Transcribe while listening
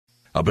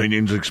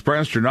Opinions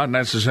expressed are not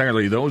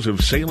necessarily those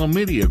of Salem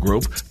Media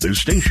Group, the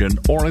station,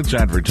 or its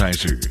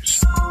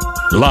advertisers.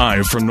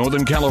 Live from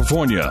Northern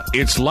California,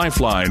 it's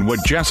Lifeline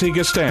with Jesse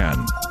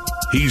Gastan.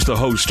 He's the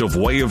host of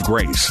Way of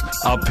Grace,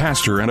 a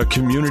pastor and a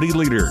community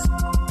leader.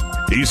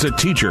 He's a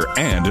teacher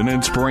and an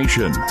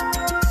inspiration.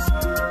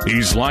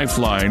 He's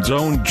Lifeline's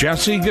own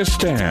Jesse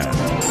Gastan.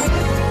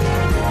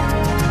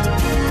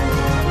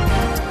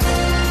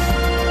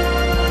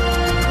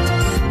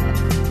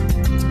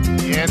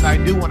 And I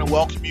do want to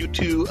welcome you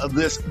to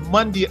this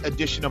Monday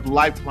edition of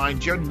Lifeline,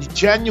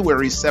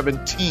 January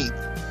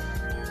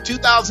 17th,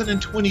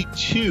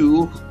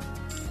 2022.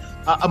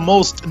 A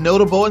most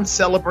notable and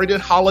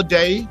celebrated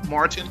holiday,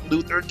 Martin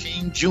Luther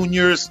King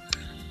Jr.'s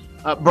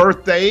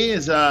birthday,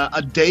 is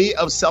a day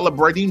of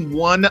celebrating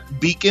one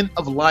beacon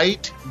of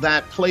light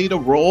that played a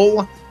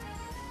role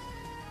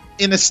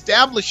in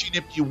establishing,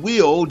 if you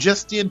will,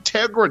 just the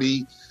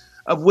integrity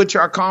of which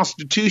our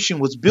Constitution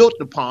was built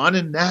upon,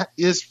 and that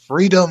is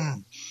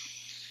freedom.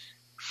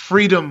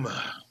 Freedom.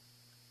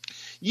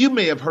 You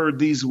may have heard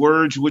these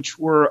words which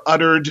were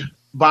uttered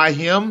by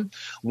him.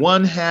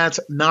 One has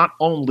not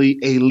only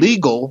a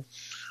legal,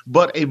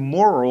 but a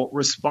moral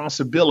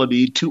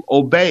responsibility to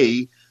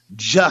obey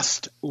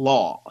just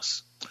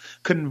laws.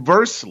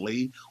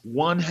 Conversely,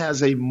 one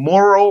has a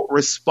moral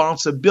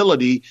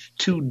responsibility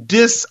to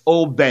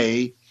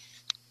disobey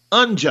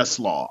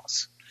unjust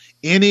laws.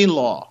 Any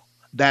law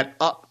that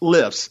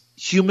uplifts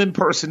human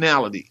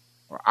personality,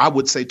 or I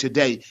would say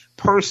today,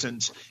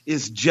 persons,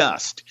 is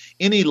just.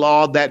 Any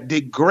law that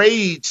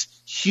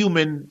degrades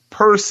human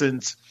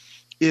persons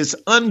is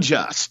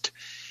unjust.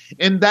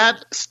 And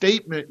that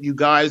statement, you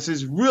guys,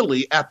 is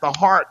really at the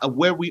heart of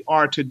where we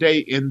are today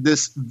in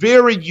this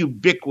very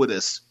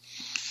ubiquitous,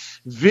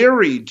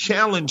 very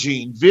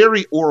challenging,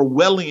 very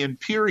Orwellian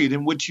period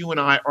in which you and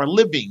I are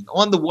living.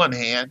 On the one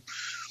hand,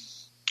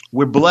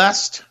 we're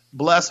blessed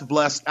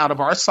out of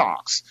our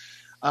socks.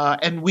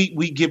 And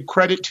we give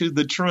credit to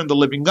the true and the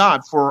living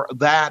God for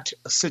that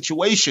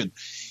situation.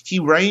 He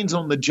reigns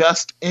on the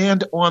just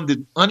and on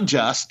the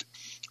unjust,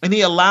 and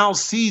he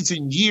allows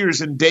seasons,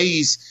 years, and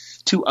days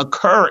to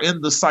occur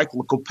in the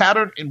cyclical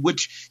pattern in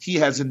which he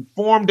has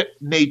informed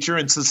nature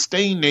and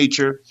sustained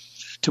nature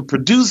to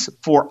produce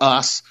for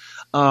us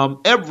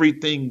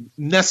everything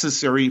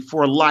necessary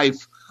for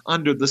life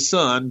under the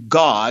sun.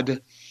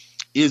 God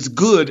is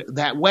good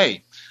that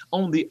way.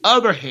 On the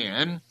other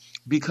hand,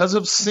 because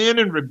of sin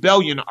and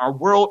rebellion, our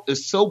world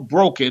is so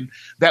broken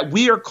that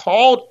we are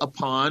called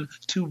upon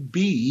to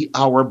be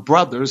our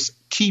brother's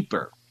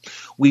keeper.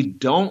 We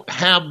don't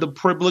have the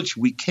privilege.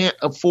 We can't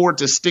afford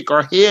to stick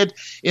our head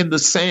in the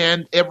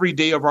sand every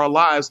day of our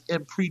lives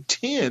and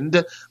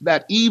pretend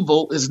that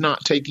evil is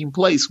not taking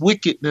place.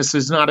 Wickedness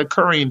is not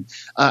occurring.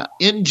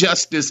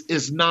 Injustice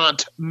is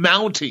not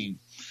mounting.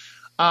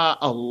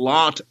 A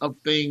lot of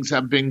things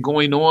have been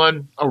going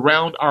on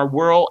around our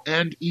world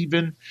and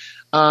even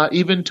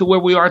to where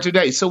we are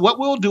today. So what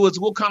we'll do is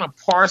we'll kind of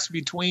parse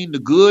between the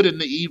good and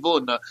the evil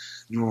and the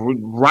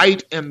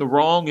right and the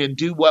wrong and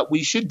do what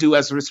we should do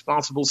as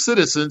responsible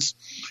citizens.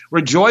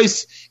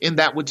 Rejoice in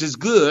that which is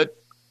good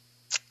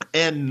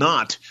and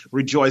not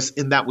rejoice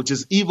in that which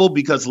is evil,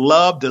 because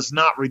love does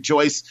not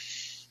rejoice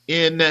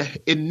in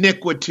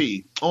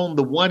iniquity. On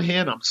the one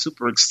hand, I'm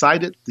super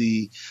excited.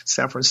 The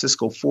San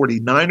Francisco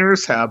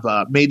 49ers have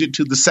made it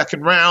to the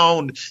second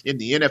round in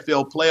the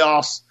NFL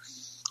playoffs.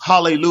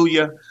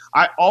 Hallelujah.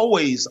 I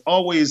always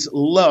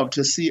love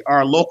to see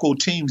our local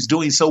teams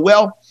doing so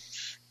well.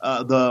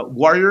 The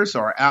Warriors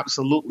are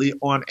absolutely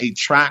on a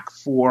track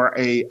for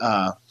a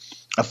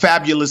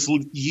fabulous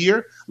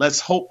year.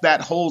 Let's hope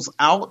that holds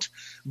out.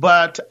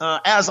 But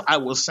as I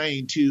was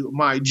saying to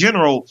my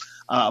general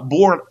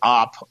board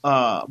op,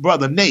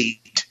 Brother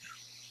Nate,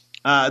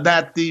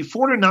 that the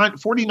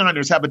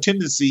 49ers have a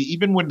tendency,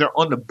 even when they're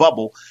on the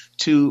bubble,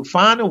 to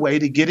find a way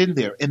to get in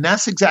there. And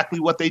that's exactly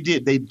what they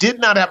did. They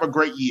did not have a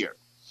great year,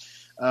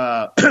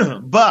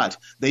 but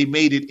they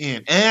made it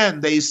in.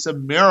 And they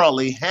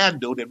summarily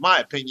handled, in my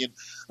opinion,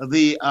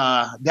 the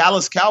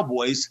Dallas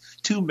Cowboys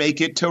to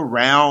make it to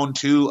round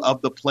 2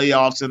 of the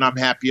playoffs, and I'm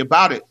happy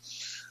about it.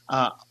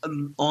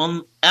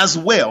 On as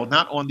well,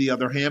 not on the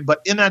other hand,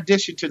 but in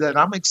addition to that,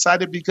 I'm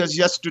excited because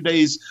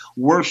yesterday's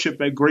worship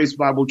at Grace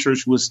Bible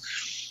Church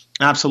was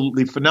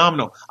absolutely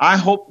phenomenal. I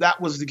hope that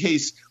was the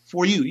case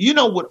for you. You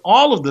know, with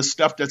all of the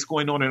stuff that's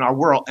going on in our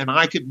world, and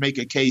I could make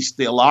a case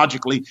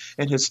theologically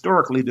and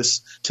historically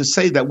to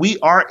say that we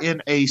are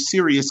in a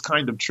serious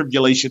kind of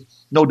tribulation,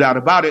 no doubt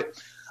about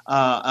it.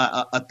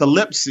 A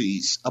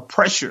thlipses, a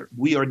pressure.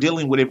 We are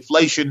dealing with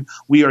inflation.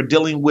 We are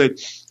dealing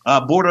with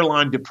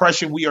borderline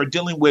depression. We are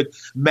dealing with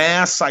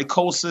mass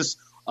psychosis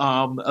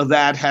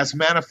that has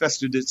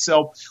manifested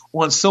itself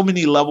on so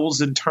many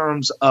levels in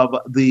terms of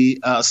the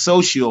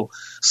social,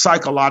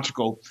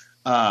 psychological,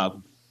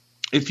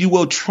 if you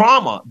will,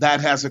 trauma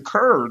that has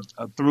occurred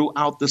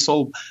throughout this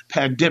whole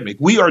pandemic.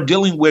 We are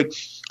dealing with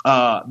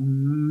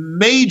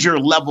major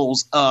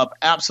levels of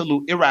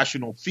absolute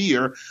irrational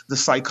fear. The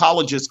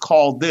psychologists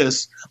call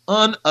this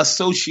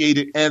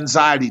unassociated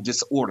anxiety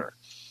disorder.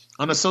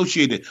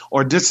 unassociated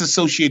or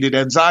disassociated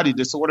anxiety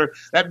disorder.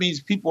 That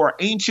means people are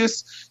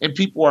anxious and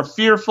people are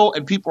fearful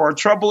and people are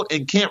troubled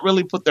and can't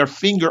really put their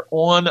finger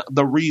on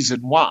the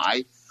reason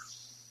why.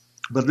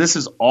 But this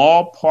is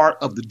all part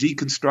of the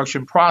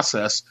deconstruction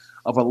process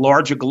of a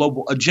larger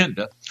global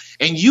agenda.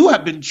 And you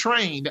have been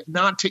trained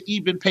not to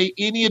even pay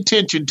any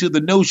attention to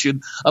the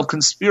notion of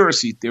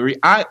conspiracy theory.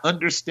 I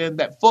understand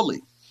that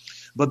fully.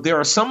 But there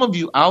are some of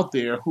you out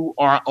there who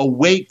are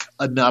awake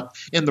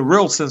enough, in the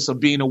real sense of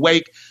being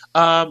awake,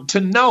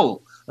 to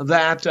know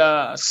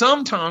that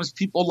sometimes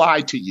people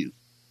lie to you.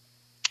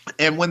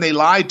 And when they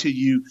lie to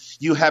you,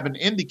 you have an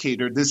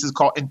indicator. This is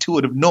called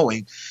intuitive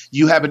knowing.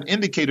 You have an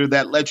indicator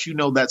that lets you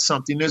know that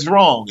something is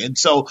wrong. And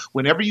so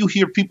whenever you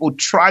hear people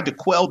try to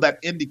quell that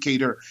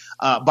indicator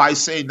by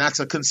saying that's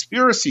a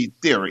conspiracy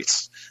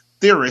theorist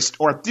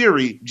or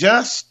theory,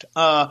 just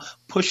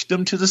push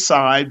them to the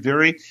side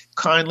very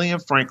kindly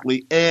and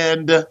frankly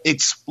and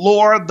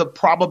explore the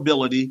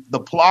probability,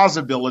 the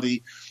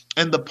plausibility,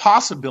 and the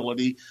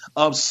possibility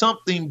of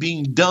something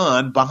being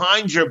done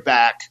behind your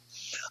back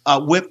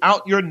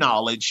without your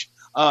knowledge,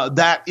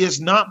 that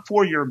is not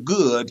for your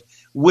good,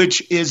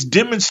 which is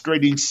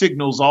demonstrating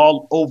signals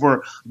all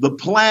over the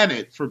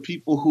planet for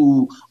people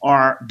who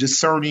are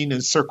discerning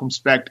and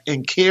circumspect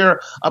and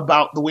care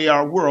about the way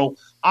our world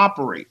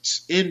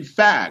operates. In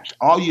fact,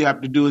 all you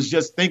have to do is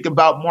just think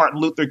about Martin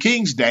Luther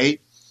King's day,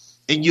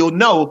 and you'll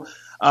know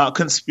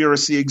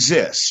conspiracy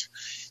exists.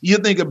 You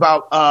think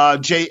about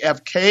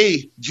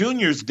JFK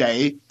Jr.'s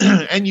day,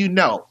 and you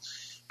know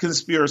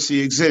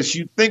conspiracy exists.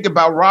 You think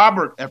about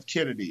Robert F.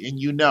 Kennedy, and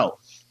you know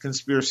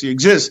conspiracy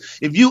exists.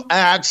 If you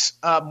ask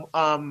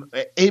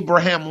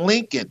Abraham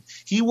Lincoln,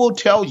 he will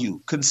tell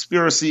you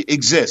conspiracy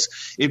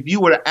exists. If you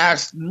were to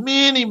ask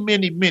many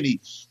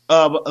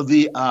of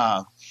the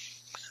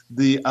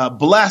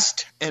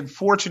blessed and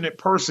fortunate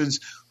persons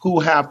who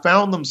have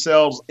found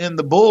themselves in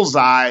the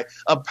bullseye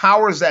of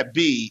powers that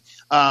be,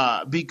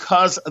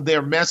 because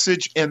their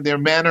message and their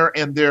manner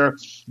and their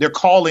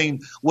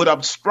calling would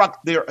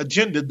obstruct their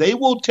agenda, they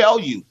will tell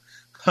you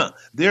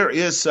there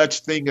is such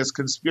thing as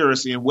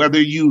conspiracy. And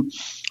whether you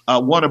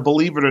want to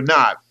believe it or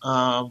not,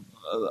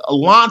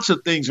 lots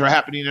of things are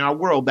happening in our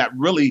world that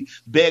really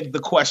beg the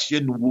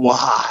question,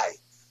 why?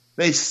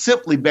 They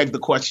simply beg the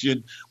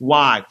question,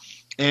 why?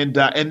 And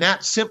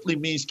that simply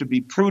means to be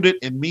prudent.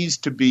 It means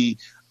to be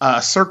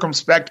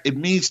circumspect. It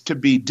means to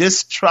be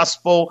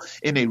distrustful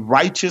in a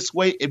righteous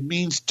way. It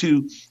means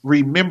to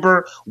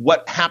remember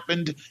what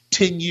happened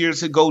 10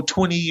 years ago,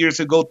 20 years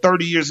ago,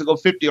 30 years ago,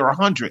 50 or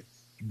 100.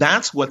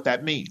 That's what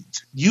that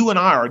means. You and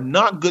I are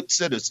not good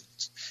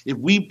citizens if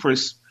we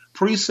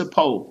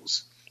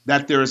presuppose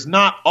that there is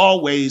not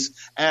always,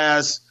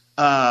 as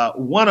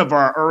one of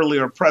our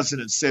earlier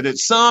presidents said it,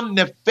 some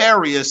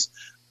nefarious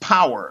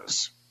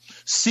powers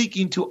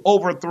seeking to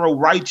overthrow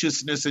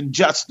righteousness and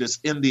justice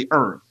in the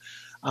earth.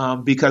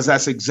 Because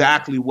that's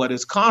exactly what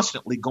is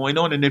constantly going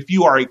on. And if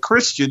you are a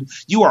Christian,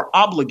 you are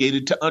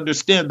obligated to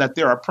understand that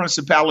there are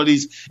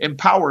principalities and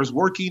powers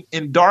working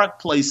in dark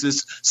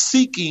places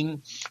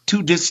seeking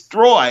to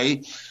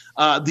destroy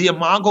the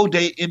imago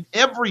Dei in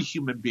every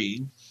human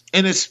being,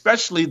 and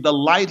especially the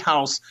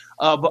lighthouse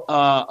of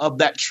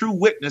that true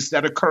witness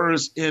that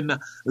occurs in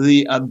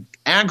the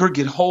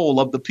aggregate whole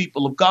of the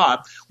people of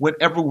God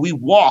whenever we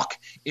walk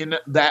in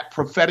that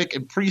prophetic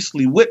and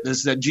priestly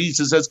witness that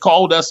Jesus has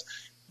called us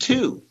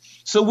to.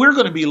 So we're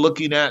going to be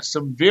looking at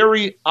some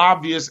very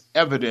obvious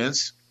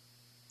evidence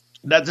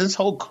that this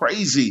whole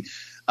crazy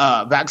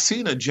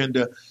vaccine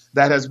agenda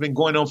that has been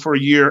going on for a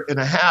year and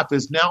a half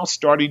is now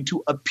starting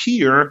to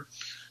appear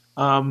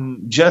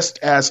just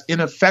as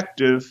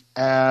ineffective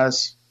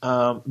as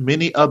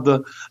many of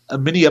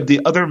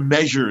the other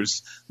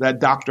measures that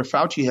Dr.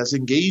 Fauci has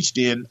engaged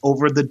in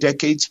over the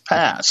decades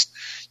past.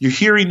 You're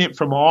hearing it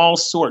from all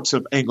sorts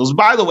of angles.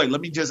 By the way,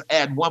 let me just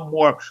add one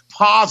more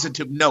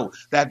positive note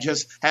that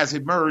just has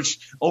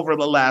emerged over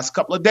the last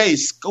couple of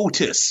days.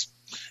 SCOTUS,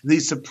 the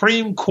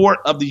Supreme Court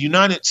of the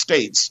United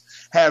States,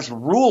 has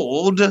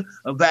ruled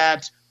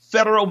that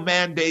federal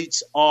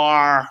mandates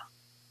are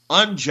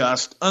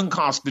unjust,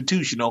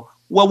 unconstitutional.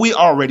 Well, we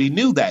already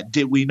knew that,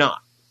 did we not?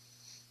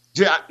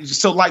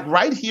 So like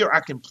right here, I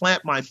can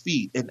plant my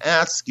feet and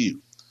ask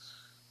you,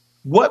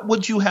 what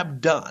would you have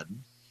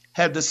done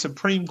had the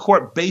Supreme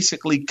Court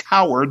basically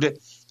cowered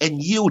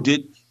and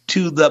yielded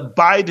to the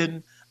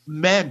Biden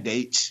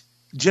mandates,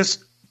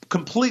 just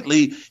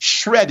completely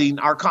shredding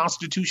our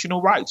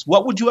constitutional rights?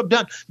 What would you have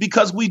done?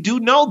 Because we do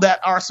know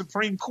that our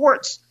Supreme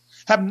Courts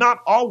have not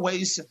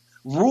always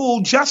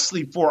ruled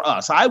justly for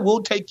us. I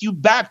will take you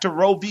back to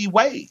Roe v.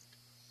 Wade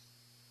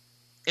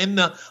in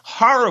the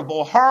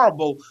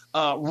horrible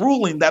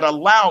ruling that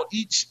allowed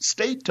each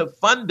state to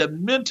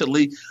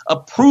fundamentally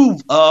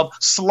approve of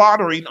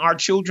slaughtering our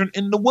children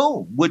in the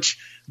womb, which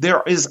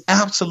there is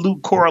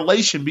absolute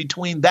correlation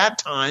between that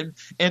time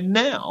and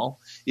now,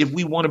 if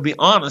we want to be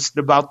honest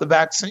about the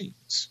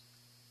vaccines.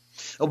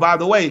 Oh, by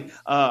the way,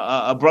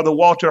 Brother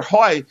Walter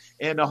Hoy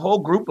and a whole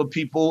group of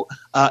people,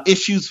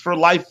 Issues for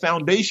Life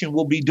Foundation,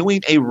 will be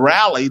doing a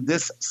rally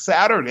this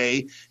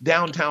Saturday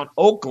downtown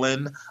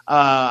Oakland.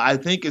 I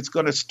think it's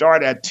going to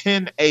start at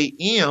 10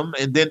 a.m.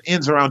 and then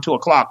ends around 2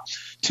 o'clock.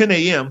 10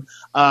 a.m.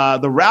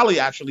 The rally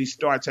actually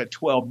starts at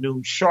 12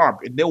 noon sharp,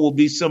 and there will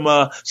be some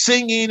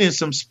singing and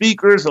some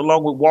speakers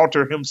along with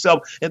Walter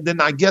himself. And then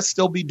I guess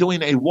they'll be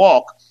doing a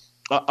walk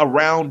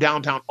around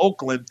downtown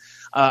Oakland.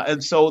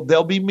 And so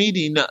they'll be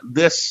meeting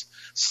this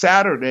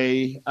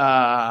Saturday.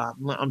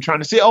 I'm trying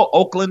to say,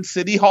 Oakland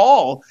City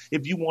Hall,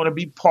 if you want to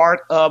be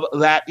part of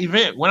that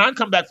event. When I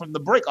come back from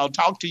the break, I'll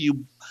talk to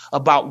you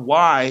about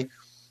why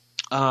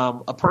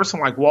a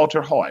person like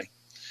Walter Hoy,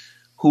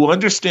 who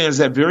understands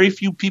that very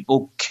few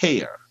people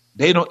care,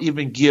 they don't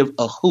even give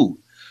a hoot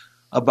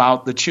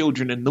about the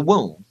children in the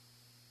womb.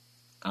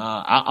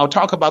 I'll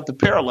talk about the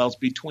parallels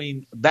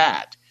between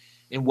that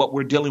and what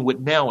we're dealing with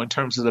now in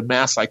terms of the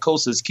mass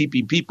psychosis,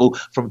 keeping people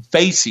from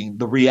facing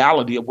the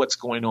reality of what's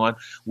going on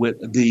with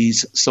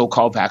these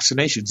so-called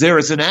vaccinations. There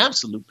is an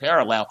absolute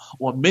parallel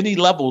on many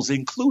levels,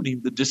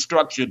 including the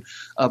destruction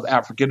of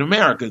African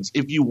Americans,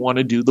 if you want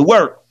to do the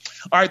work.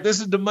 All right,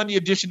 this is the Monday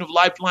edition of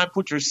Lifeline.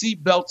 Put your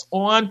seatbelts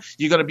on.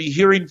 You're going to be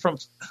hearing from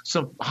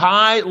some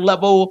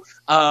high-level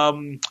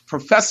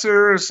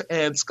professors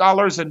and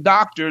scholars and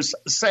doctors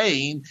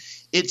saying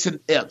it's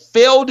a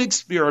failed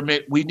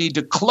experiment. We need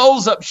to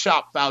close up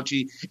shop,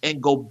 Fauci,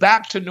 and go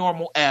back to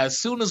normal as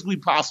soon as we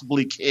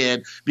possibly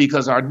can,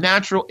 because our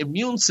natural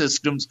immune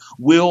systems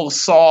will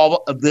solve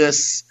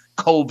this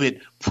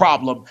COVID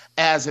problem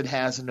as it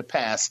has in the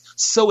past.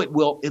 So it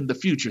will in the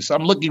future. So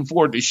I'm looking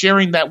forward to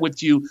sharing that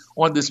with you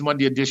on this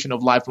Monday edition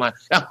of Lifeline.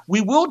 Now,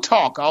 we will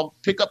talk. I'll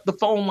pick up the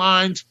phone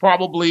lines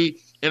probably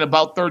in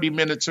about 30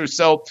 minutes or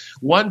so.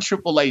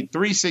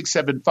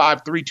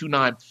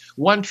 1-888-367-5329.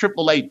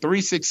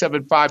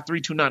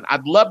 1-888-367-5329.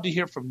 I'd love to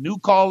hear from new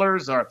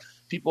callers or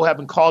people who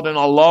haven't called in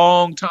a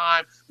long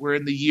time. We're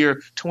in the year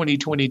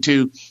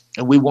 2022,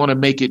 and we want to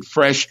make it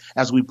fresh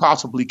as we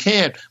possibly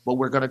can. But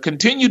we're going to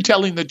continue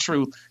telling the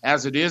truth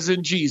as it is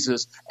in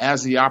Jesus,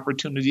 as the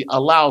opportunity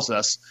allows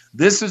us.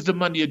 This is the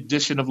Monday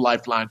edition of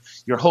Lifeline.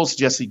 Your host,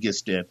 Jesse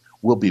Gistin.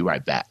 We'll be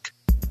right back.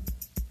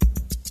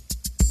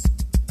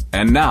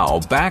 And now,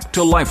 back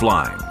to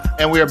Lifeline.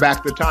 And we are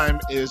back. The time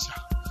is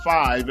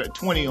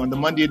 5:20 on the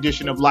Monday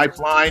edition of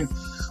Lifeline.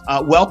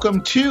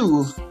 Welcome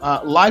to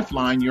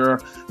Lifeline.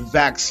 Your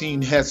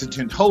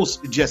vaccine-hesitant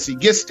host, Jesse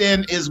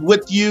Gistin, is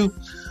with you.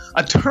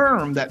 A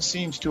term that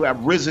seems to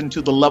have risen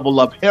to the level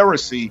of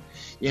heresy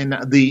in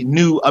the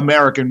new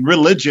American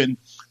religion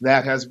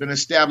that has been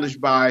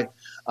established by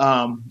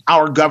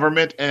our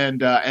government and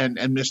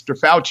Mr.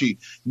 Fauci.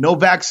 No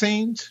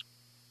vaccines,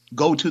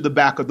 go to the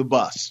back of the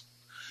bus.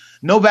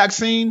 No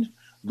vaccine,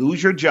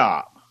 lose your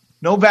job.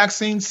 No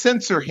vaccine,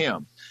 censor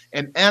him.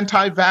 An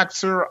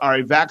anti-vaxxer or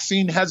a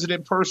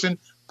vaccine-hesitant person,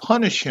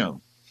 punish him.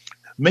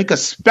 Make a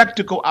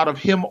spectacle out of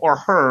him or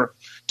her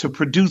to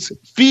produce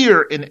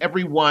fear in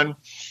everyone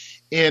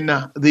in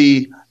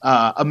the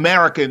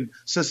American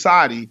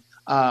society.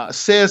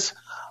 Says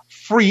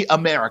free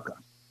America.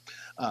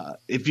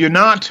 If you're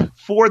not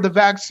for the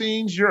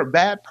vaccines, you're a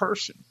bad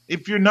person.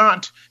 If you're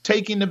not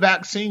taking the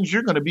vaccines,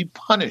 you're going to be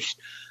punished.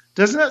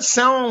 Doesn't that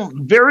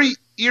sound very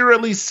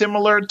eerily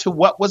similar to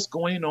what was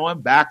going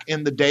on back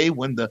in the day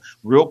when the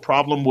real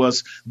problem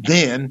was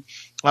then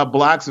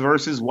blacks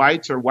versus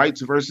whites or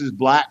whites versus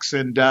blacks,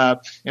 and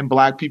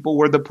black people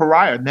were the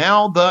pariah.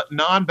 Now the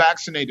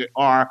non-vaccinated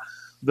are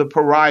the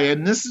pariah.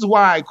 And this is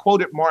why I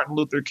quoted Martin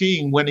Luther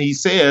King when he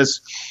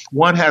says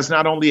one has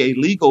not only a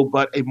legal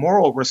but a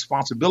moral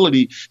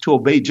responsibility to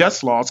obey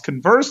just laws.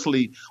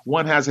 Conversely,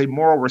 one has a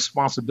moral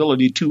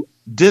responsibility to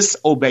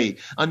disobey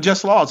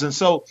unjust laws. And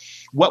so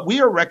what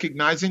we are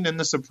recognizing, and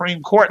the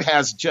Supreme Court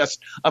has just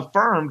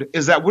affirmed,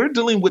 is that we're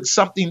dealing with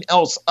something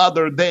else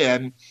other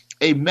than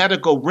a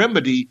medical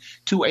remedy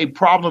to a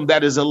problem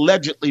that is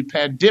allegedly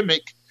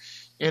pandemic.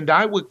 And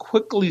I would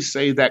quickly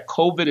say that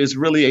COVID is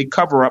really a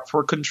cover-up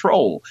for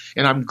control.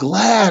 And I'm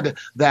glad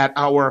that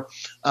our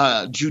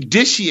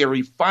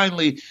judiciary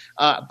finally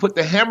put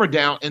the hammer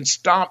down and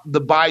stopped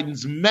the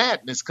Biden's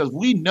madness, because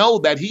we know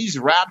that he's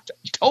wrapped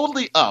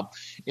totally up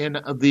in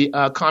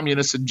the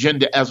communist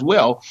agenda as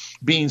well,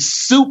 being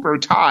super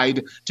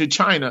tied to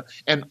China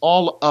and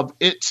all of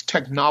its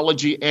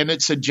technology and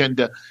its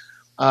agenda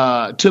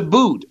to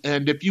boot.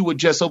 And if you would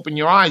just open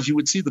your eyes, you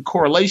would see the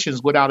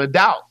correlations without a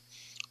doubt.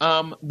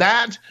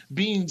 That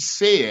being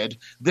said,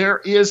 there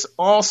is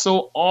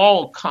also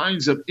all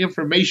kinds of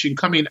information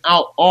coming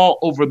out all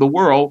over the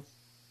world,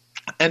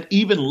 and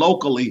even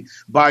locally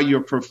by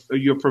your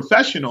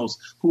professionals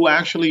who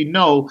actually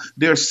know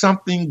there's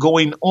something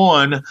going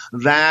on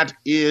that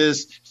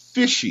is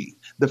fishy.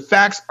 The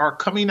facts are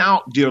coming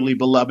out, dearly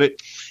beloved,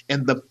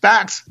 and the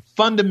facts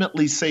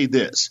fundamentally say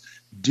this: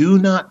 do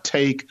not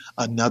take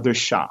another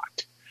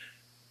shot.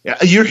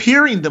 You're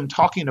hearing them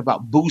talking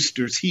about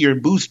boosters here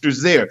and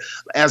boosters there,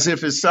 as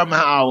if it's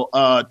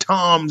somehow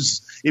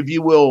Tom's, if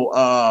you will,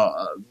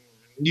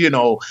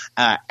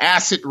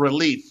 acid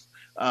relief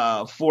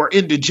for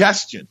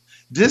indigestion.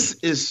 This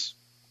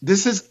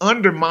is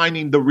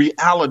undermining the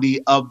reality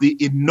of the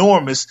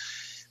enormous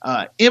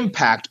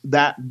impact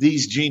that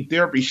these gene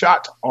therapy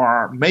shots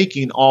are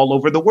making all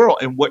over the world.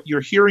 And what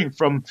you're hearing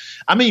from,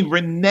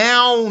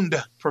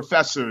 renowned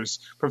professors,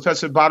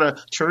 Professor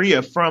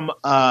Bhattacharya from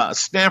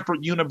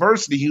Stanford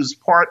University, who's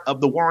part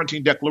of the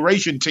Warranting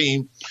Declaration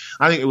team.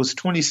 I think it was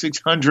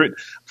 2,600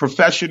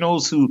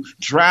 professionals who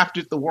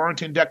drafted the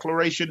Warranting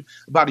Declaration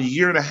about a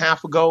year and a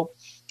half ago.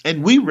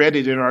 And we read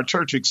it in our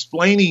church,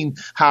 explaining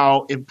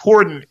how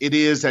important it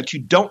is that you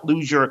don't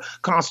lose your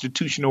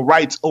constitutional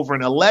rights over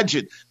an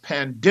alleged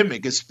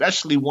pandemic,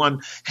 especially one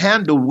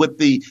handled with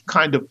the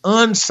kind of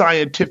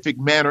unscientific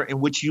manner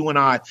in which you and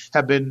I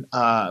have been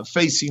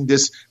facing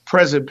this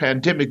present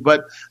pandemic.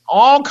 But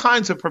all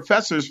kinds of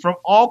professors from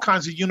all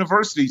kinds of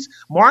universities,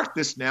 mark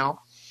this now.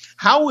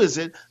 How is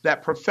it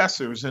that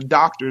professors and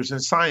doctors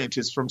and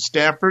scientists from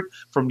Stanford,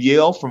 from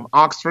Yale, from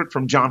Oxford,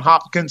 from Johns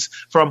Hopkins,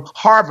 from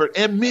Harvard,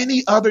 and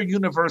many other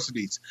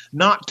universities,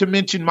 not to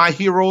mention my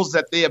heroes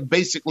that they have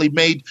basically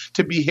made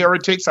to be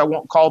heretics, I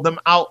won't call them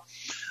out,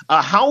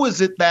 how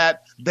is it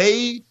that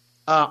they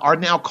are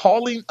now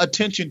calling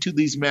attention to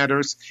these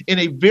matters in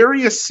a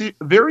very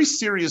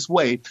serious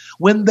way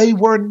when they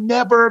were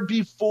never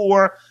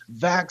before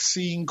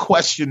vaccine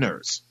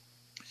questioners?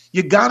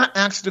 You got to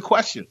ask the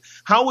question,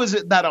 how is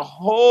it that a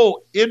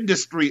whole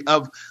industry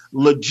of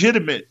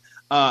legitimate,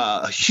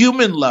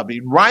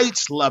 human-loving,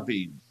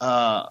 rights-loving,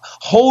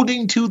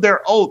 holding to their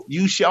oath,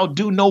 you shall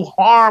do no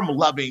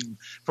harm-loving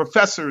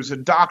professors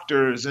and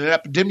doctors and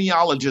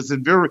epidemiologists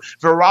and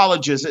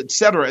virologists,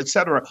 et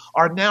cetera,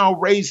 are now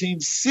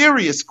raising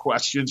serious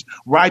questions,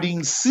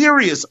 writing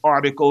serious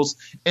articles,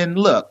 and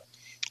look,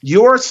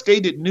 your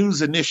stated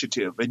news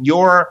initiative and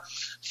your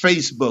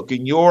Facebook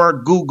and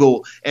your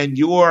Google and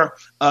your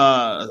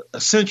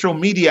central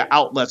media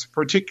outlets,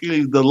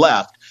 particularly the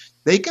left,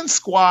 they can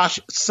squash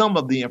some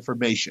of the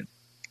information,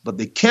 but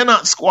they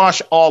cannot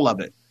squash all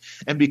of it.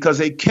 And because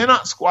they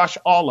cannot squash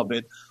all of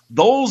it,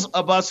 those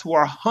of us who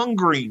are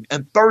hungering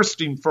and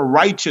thirsting for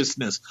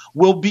righteousness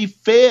will be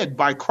fed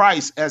by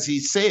Christ, as he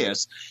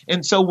says.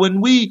 And so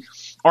when we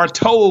are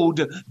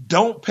told,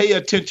 don't pay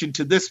attention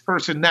to this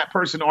person, that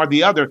person, or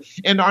the other,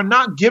 and are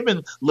not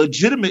given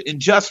legitimate and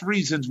just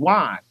reasons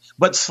why,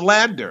 but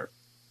slander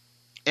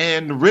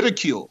and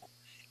ridicule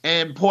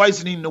and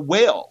poisoning the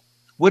well,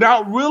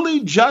 without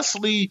really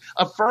justly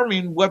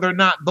affirming whether or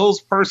not those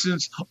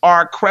persons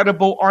are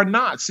credible or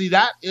not. See,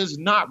 that is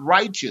not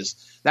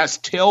righteous. That's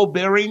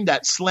tale-bearing,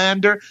 that's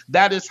slander,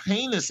 that is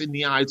heinous in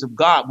the eyes of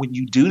God when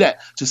you do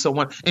that to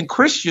someone. And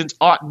Christians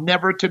ought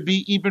never to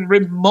be even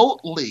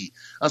remotely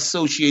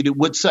associated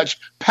with such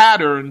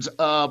patterns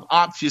of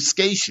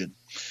obfuscation.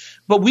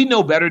 But we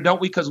know better,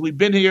 don't we? Because we've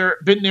been there,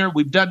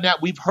 we've done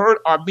that. We've heard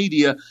our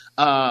media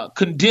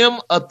condemn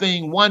a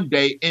thing one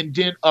day and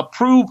then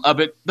approve of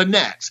it the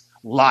next.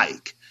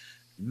 Like,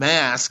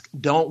 masks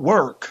don't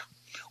work.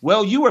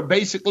 Well, you were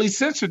basically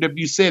censored if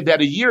you said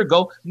that a year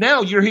ago.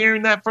 Now you're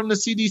hearing that from the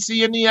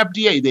CDC and the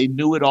FDA. They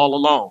knew it all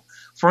along.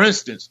 For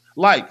instance,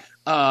 like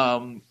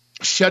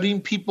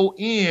shutting people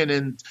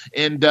in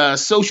and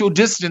social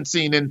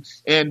distancing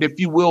and if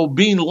you will,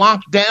 being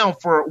locked down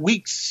for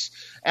weeks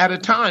at a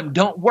time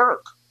don't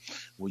work.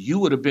 Well, you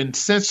would have been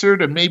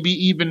censored or maybe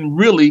even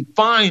really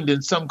fined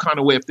in some kind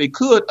of way if they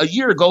could a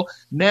year ago.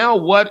 Now,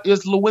 what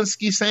is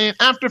Lewinsky saying?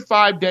 After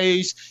 5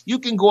 days, you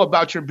can go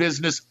about your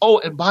business. Oh,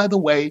 and by the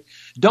way,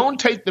 don't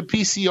take the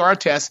PCR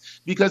test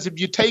because if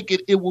you take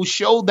it, it will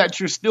show that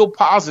you're still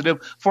positive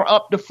for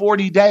up to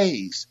 40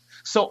 days.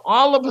 So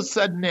all of a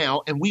sudden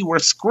now, and we were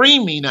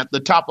screaming at the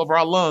top of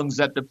our lungs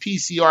that the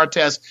PCR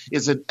test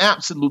is an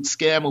absolute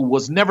scam and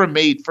was never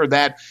made for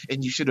that,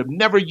 and you should have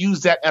never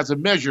used that as a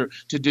measure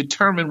to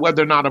determine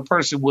whether or not a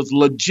person was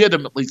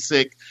legitimately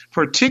sick,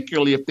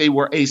 particularly if they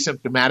were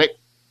asymptomatic.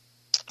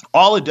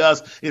 All it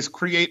does is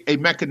create a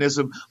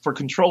mechanism for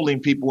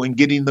controlling people and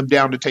getting them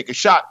down to take a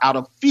shot out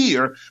of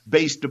fear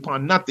based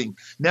upon nothing.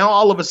 Now,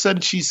 all of a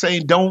sudden, she's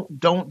saying, don't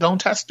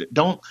test it.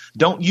 Don't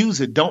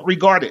use it. Don't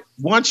regard it.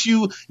 Once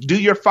you do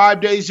your 5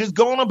 days, just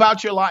go on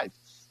about your life.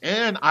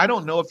 And I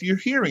don't know if you're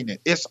hearing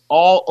it. It's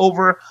all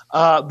over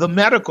the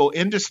medical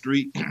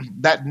industry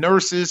that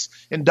nurses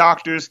and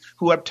doctors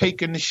who have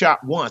taken the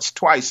shot once,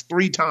 twice,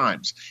 3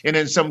 times, and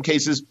in some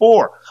cases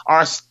 4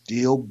 are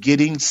still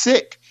getting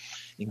sick.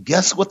 And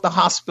guess what the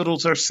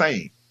hospitals are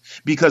saying?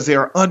 Because they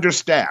are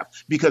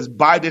understaffed, because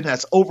Biden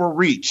has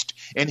overreached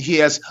and he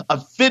has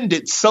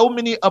offended so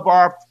many of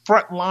our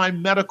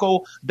frontline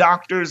medical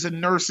doctors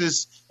and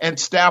nurses and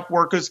staff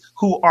workers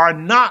who are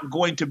not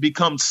going to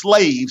become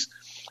slaves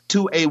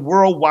to a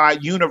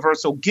worldwide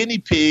universal guinea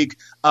pig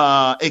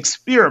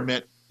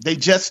experiment. They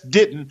just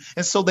didn't,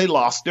 and so they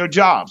lost their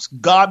jobs.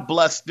 God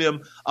bless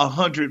them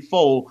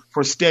 100-fold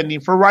for standing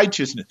for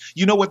righteousness.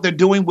 You know what they're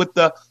doing with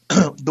the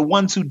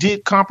ones who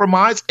did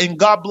compromise? And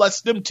God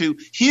bless them to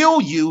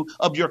heal you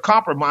of your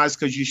compromise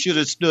because you should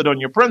have stood on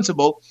your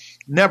principle.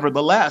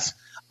 Nevertheless,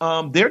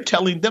 they're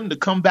telling them to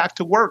come back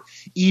to work,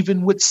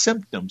 even with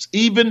symptoms,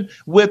 even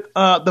with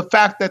the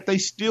fact that they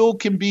still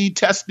can be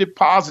tested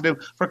positive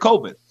for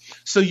COVID.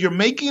 So you're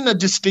making a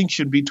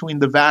distinction between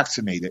the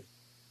vaccinated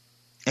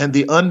and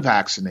the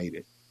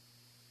unvaccinated.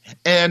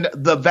 And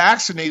the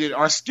vaccinated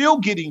are still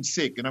getting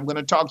sick. And I'm going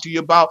to talk to you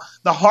about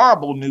the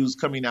horrible news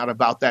coming out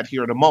about that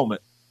here in a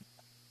moment.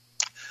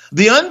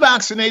 The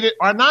unvaccinated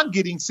are not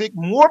getting sick.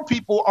 More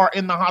people are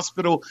in the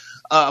hospital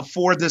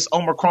for this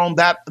Omicron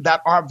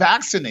that are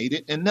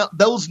vaccinated. And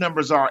those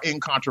numbers are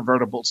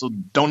incontrovertible. So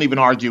don't even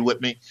argue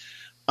with me.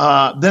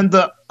 Than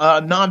the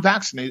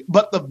non-vaccinated.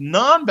 But the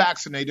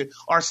non-vaccinated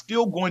are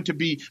still going to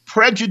be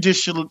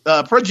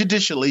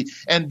prejudicially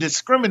and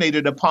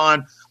discriminated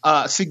upon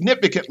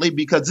significantly,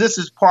 because this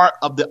is part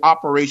of the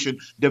Operation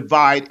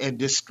Divide and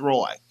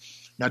Destroy.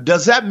 Now,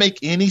 does that make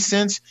any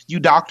sense, you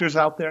doctors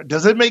out there?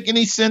 Does it make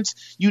any sense,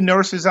 you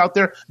nurses out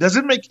there? Does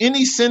it make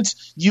any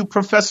sense, you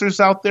professors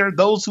out there,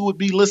 those who would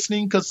be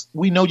listening, because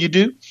we know you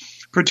do,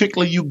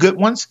 particularly you good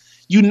ones?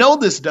 You know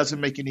this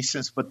doesn't make any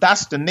sense, but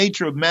that's the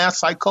nature of mass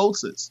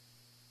psychosis.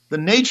 The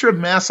nature of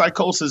mass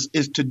psychosis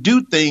is to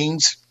do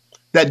things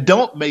that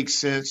don't make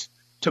sense,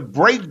 to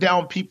break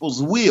down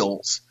people's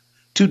wills,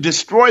 to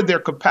destroy their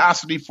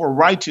capacity for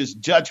righteous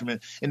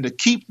judgment, and to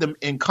keep them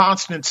in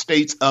constant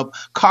states of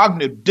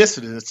cognitive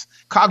dissonance,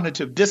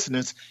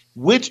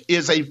 which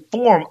is a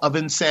form of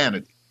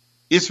insanity.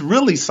 It's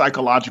really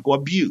psychological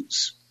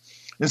abuse.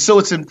 And so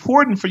it's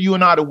important for you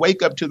and I to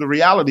wake up to the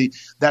reality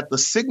that the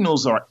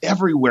signals are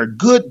everywhere.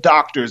 Good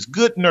doctors,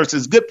 good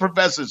nurses, good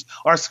professors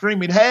are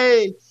screaming,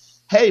 hey,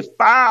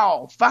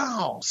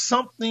 foul,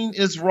 something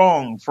is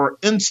wrong. For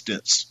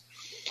instance,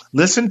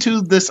 listen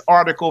to this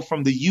article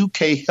from the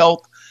UK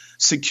Health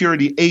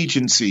Security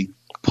Agency,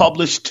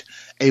 published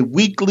a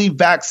weekly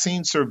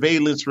vaccine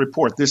surveillance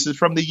report. This is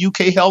from the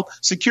UK Health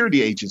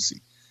Security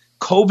Agency.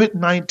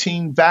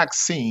 COVID-19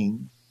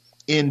 vaccine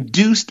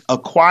induced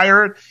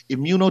acquired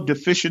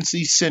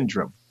immunodeficiency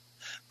syndrome.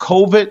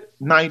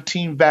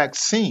 COVID-19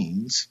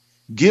 vaccines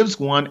gives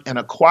one an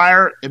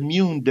acquired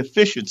immune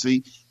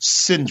deficiency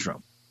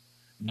syndrome.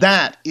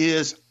 That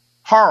is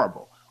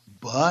horrible.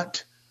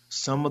 But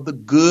some of the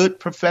good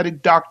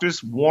prophetic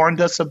doctors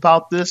warned us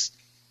about this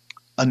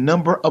a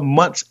number of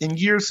months and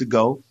years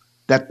ago,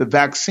 that the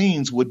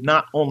vaccines would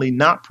not only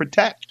not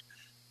protect,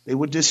 they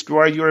would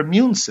destroy your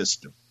immune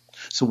system.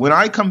 So when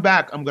I come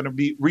back, I'm going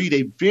to read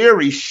a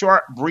very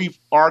short, brief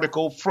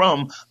article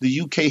from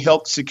the UK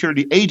Health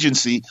Security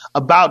Agency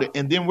about it.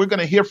 And then we're going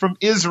to hear from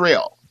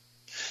Israel,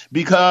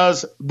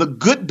 because the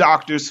good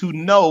doctors who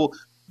know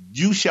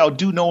you shall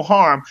do no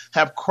harm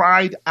have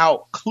cried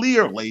out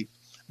clearly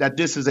that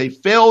this is a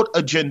failed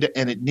agenda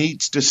and it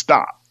needs to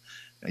stop.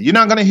 Now, you're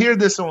not going to hear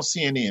this on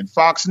CNN,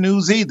 Fox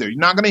News either. You're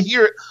not going to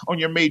hear it on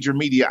your major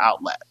media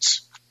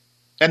outlets.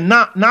 And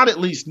not at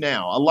least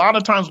now. A lot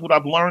of times what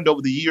I've learned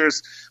over the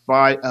years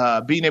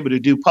by being able to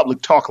do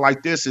public talk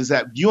like this is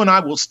that you and I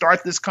will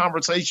start this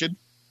conversation,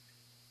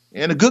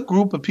 and a good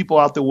group of people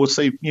out there will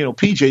say,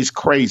 PJ's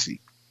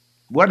crazy.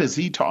 What is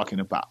he talking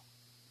about?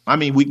 I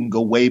mean, we can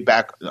go way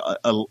back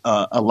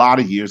a lot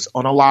of years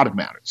on a lot of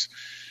matters.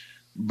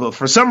 But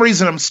for some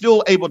reason, I'm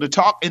still able to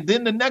talk. And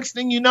then the next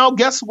thing you know,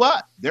 guess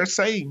what? They're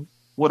saying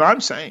what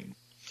I'm saying.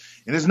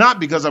 And it's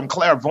not because I'm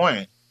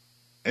clairvoyant.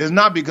 It's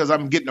not because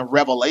I'm getting a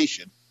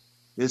revelation.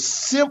 It's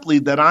simply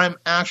that I'm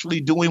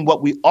actually doing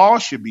what we all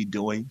should be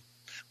doing,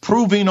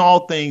 proving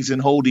all things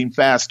and holding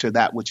fast to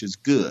that which is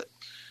good.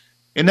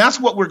 And that's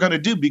what we're going to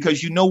do,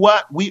 because you know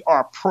what? We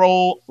are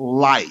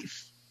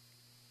pro-life.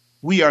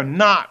 We are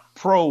not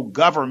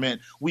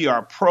pro-government. We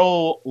are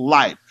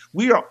pro-life.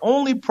 We are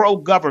only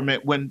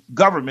pro-government when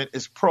government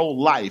is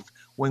pro-life,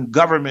 when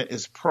government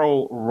is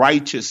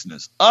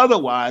pro-righteousness.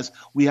 Otherwise,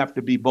 we have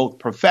to be both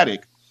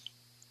prophetic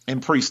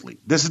and priestly.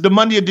 This is the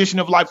Monday edition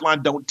of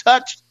Lifeline. Don't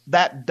touch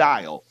that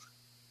dial.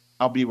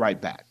 I'll be right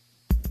back.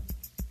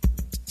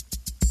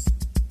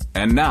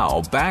 And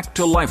now back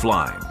to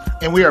Lifeline.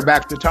 And we are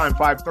back to time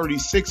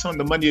 5:36 on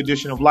the Monday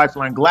edition of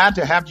Lifeline. Glad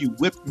to have you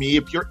with me.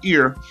 If your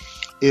ear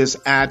is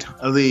at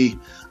the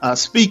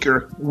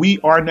speaker, we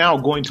are now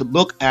going to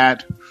look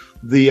at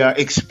the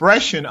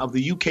expression of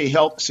the UK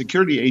Health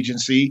Security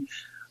Agency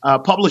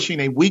publishing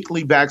a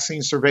weekly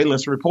vaccine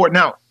surveillance report.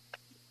 Now,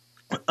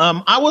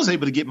 I was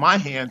able to get my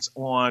hands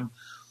on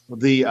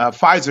the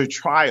Pfizer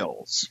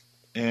trials,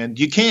 and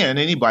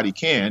anybody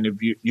can, if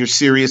you're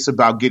serious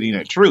about getting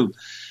at truth.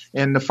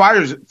 And the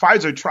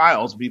Pfizer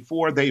trials,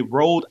 before they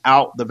rolled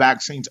out the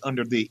vaccines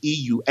under the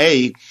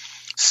EUA,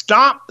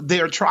 stopped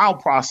their trial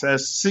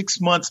process 6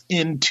 months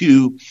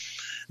into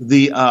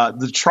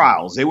the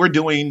trials. They were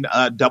doing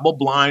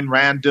double-blind,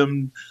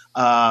 random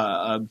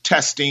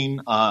testing,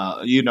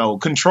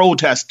 control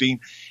testing.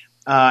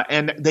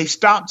 And they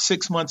stopped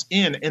 6 months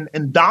in,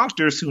 and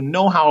doctors who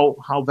know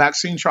how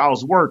vaccine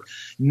trials work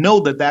know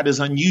that is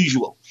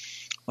unusual.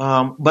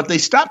 But they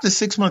stopped at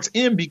 6 months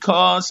in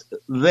because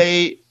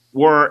they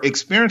were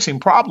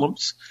experiencing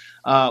problems.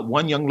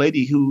 One young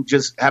lady who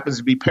just happens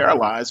to be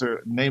paralyzed,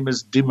 her name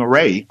is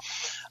DeMarais,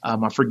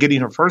 I'm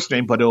forgetting her first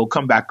name, but it'll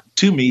come back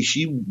to me.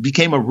 She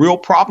became a real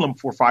problem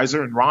for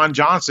Pfizer, and Ron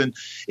Johnson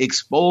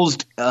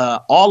exposed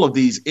all of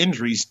these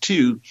injuries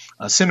to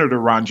Senator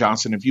Ron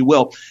Johnson, if you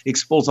will,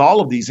 exposed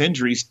all of these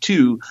injuries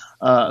to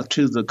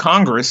the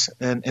Congress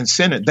and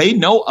Senate. They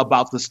know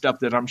about the stuff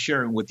that I'm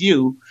sharing with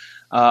you,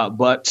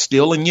 but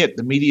still and yet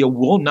the media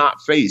will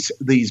not face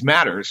these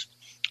matters.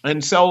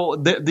 And so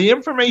the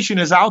information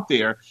is out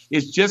there.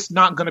 It's just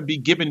not going to be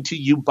given to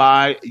you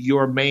by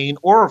your main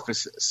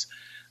orifices.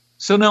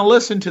 So now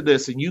listen to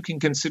this, and you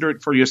can consider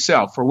it for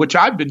yourself, for which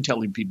I've been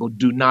telling people,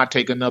 do not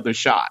take another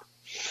shot.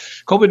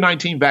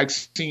 COVID-19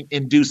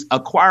 vaccine-induced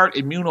acquired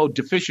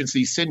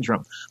immunodeficiency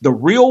syndrome. The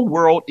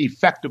real-world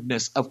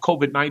effectiveness of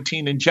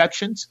COVID-19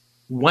 injections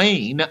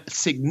wane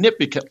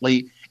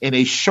significantly in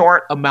a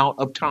short amount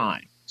of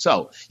time.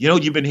 So,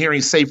 you've been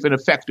hearing safe and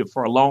effective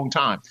for a long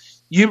time.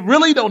 You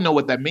really don't know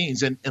what that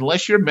means, and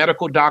unless you're a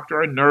medical doctor,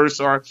 or a nurse,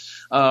 or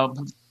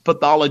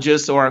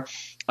pathologist, or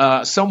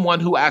someone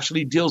who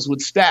actually deals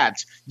with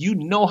stats, you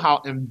know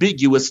how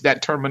ambiguous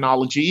that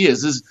terminology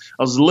is.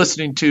 I was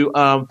listening to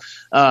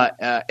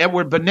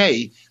Edward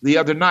Benet the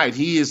other night.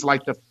 He is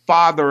like the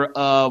father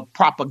of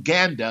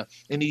propaganda,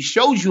 and he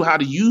shows you how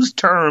to use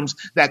terms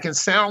that can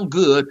sound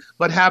good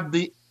but have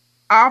the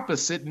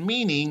opposite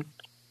meaning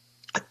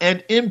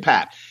and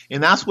impact.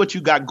 And that's what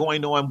you got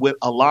going on with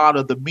a lot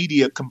of the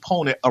media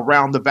component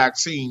around the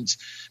vaccines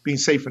being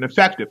safe and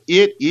effective.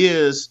 It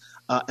is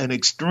an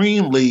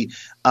extremely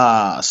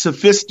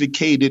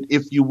sophisticated,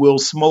 if you will,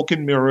 smoke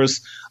and mirrors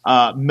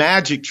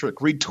magic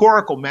trick,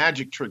 rhetorical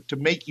magic trick to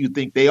make you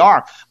think they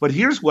are. But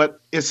here's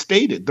what is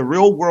stated. The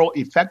real world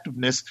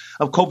effectiveness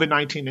of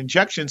COVID-19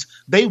 injections,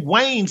 they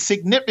wane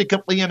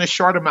significantly in a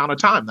short amount of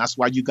time. That's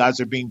why you guys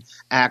are being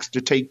asked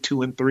to take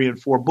 2 and 3 and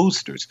 4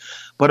 boosters.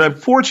 But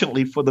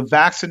unfortunately for the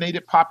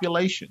vaccinated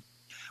population,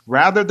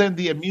 rather than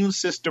the immune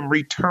system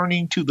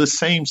returning to the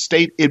same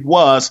state it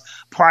was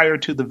prior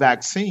to the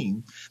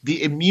vaccine,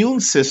 the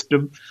immune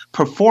system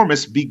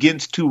performance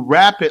begins to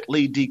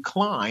rapidly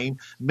decline,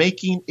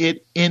 making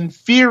it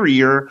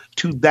inferior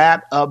to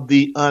that of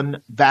the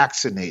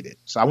unvaccinated.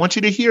 So I want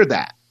you to hear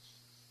that.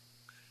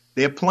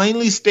 They have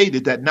plainly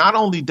stated that not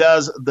only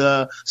does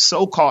the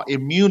so-called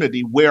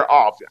immunity wear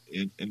off,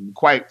 and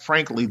quite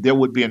frankly, there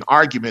would be an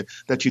argument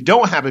that you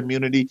don't have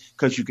immunity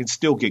because you can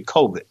still get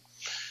COVID.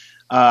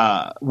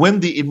 When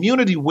the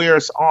immunity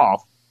wears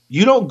off,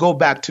 you don't go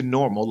back to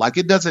normal. Like,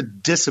 it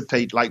doesn't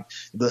dissipate, like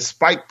the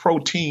spike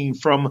protein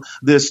from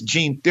this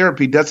gene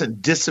therapy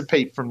doesn't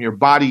dissipate from your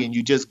body and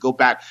you just go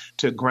back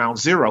to ground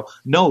zero.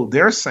 No,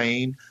 they're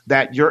saying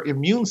that your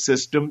immune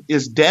system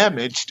is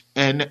damaged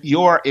and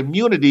your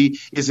immunity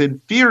is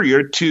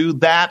inferior to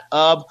that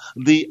of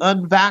the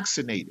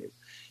unvaccinated.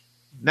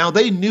 Now,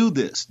 they knew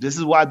this. This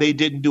is why they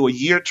didn't do a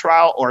year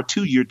trial or a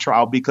 2-year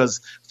trial,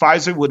 because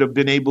Pfizer would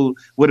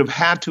have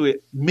had to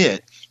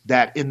admit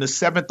that in the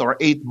 7th or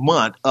 8th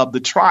month of the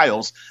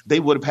trials, they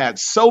would have had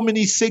so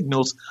many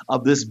signals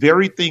of this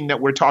very thing that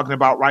we're talking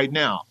about right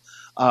now.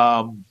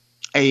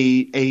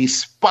 A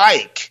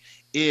spike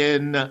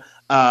in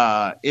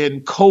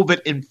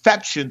COVID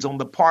infections on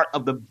the part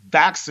of the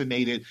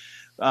vaccinated,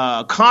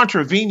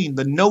 contradicting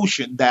the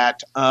notion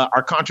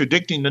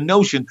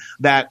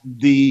that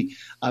the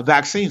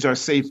vaccines are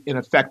safe and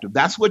effective.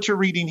 That's what you're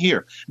reading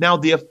here. Now,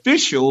 the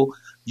official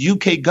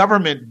UK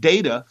government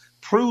data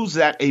proves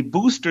that a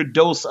booster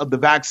dose of the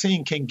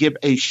vaccine can give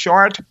a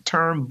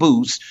short-term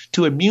boost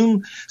to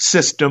immune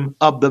system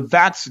of the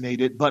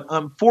vaccinated. But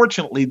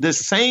unfortunately, this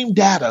same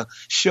data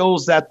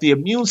shows that the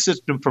immune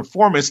system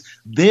performance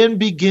then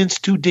begins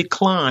to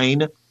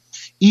decline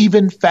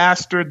even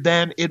faster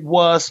than it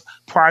was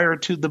prior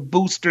to the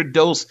booster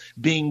dose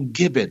being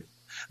given.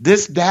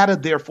 This data,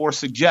 therefore,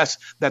 suggests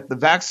that the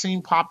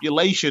vaccine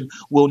population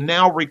will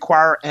now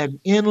require an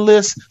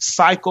endless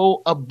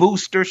cycle of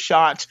booster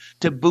shots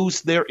to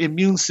boost their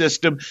immune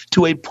system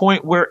to a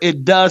point where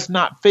it does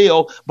not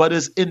fail, but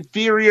is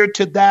inferior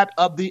to that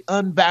of the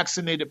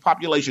unvaccinated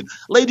population.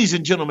 Ladies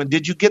and gentlemen,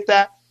 did you get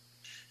that?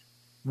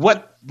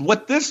 What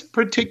this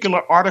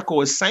particular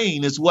article is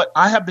saying is what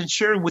I have been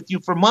sharing with you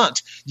for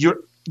months.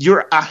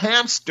 You're a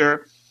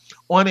hamster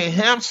on a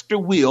hamster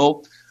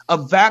wheel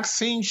of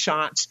vaccine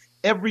shots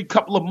every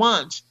couple of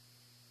months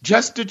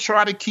just to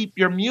try to keep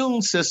your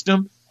immune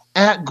system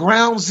at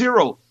ground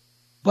zero.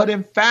 But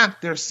in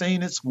fact, they're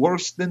saying it's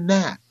worse than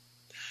that.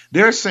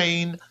 They're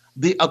saying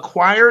the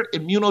acquired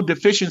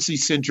immunodeficiency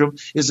syndrome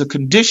is a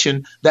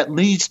condition that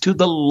leads to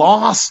the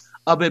loss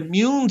of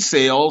immune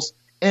cells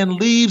and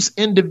leaves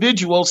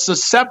individuals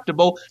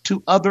susceptible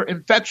to other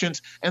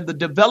infections and the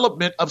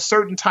development of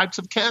certain types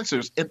of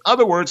cancers. In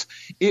other words,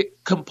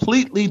 it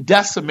completely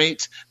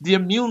decimates the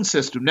immune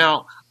system.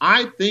 Now,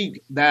 I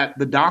think that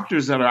the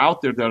doctors that are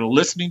out there that are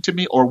listening to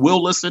me or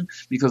will listen,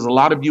 because a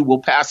lot of you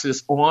will pass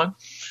this on,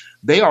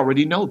 they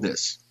already know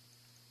this.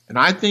 And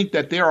I think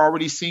that they're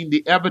already seeing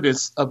the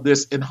evidence of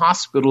this in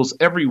hospitals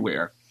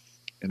everywhere.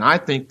 And I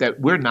think that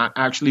we're not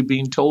actually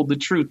being told the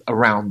truth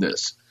around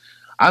this.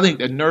 I think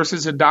that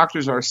nurses and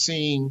doctors are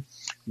seeing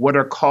what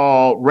are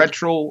called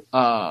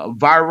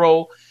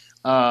retroviral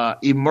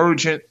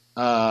emergent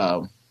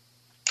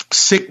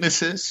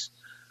sicknesses,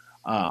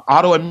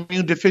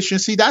 autoimmune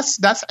deficiency.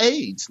 That's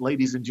AIDS,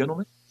 ladies and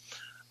gentlemen.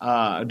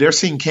 They're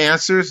seeing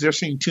cancers, they're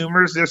seeing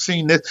tumors, they're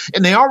seeing this,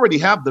 and they already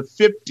have the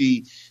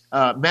 50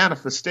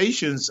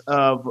 manifestations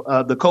of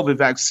the COVID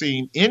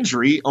vaccine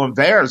injury on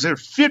VAERS. There are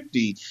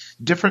 50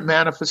 different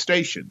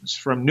manifestations,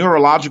 from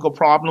neurological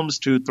problems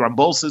to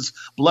thrombosis,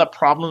 blood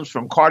problems,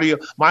 from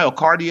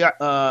myocardia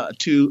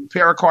to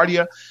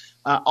pericardia.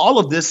 All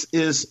of this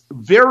is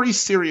very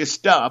serious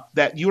stuff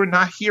that you're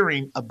not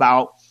hearing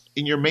about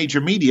in your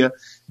major media,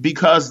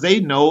 because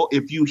they know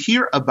if you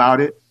hear about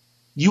it,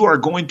 you are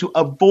going to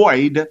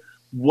avoid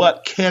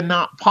what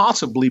cannot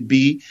possibly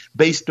be,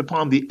 based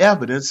upon the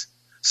evidence,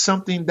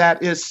 something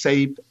that is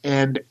safe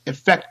and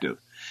effective.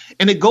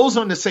 And it goes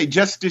on to say,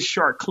 just this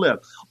short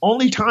clip,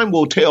 only time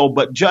will tell,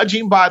 but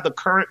judging by the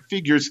current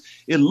figures,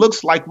 it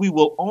looks like we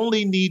will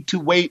only need to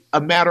wait a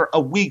matter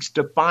of weeks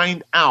to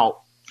find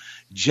out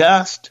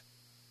just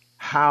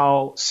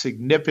how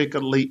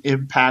significantly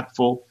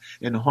impactful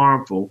and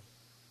harmful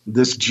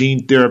this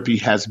gene therapy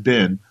has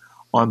been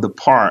on the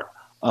part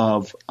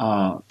of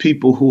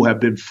people who have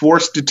been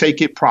forced to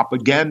take it,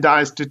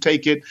 propagandized to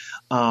take it,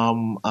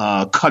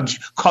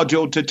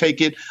 cudgeled to take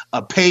it,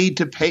 paid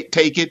to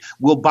take it.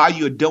 We'll buy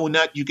you a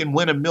donut. You can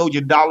win $1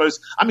 million.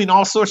 I mean,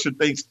 all sorts of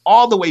things,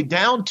 all the way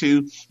down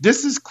to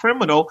this is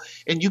criminal,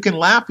 and you can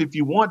laugh if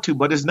you want to,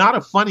 but it's not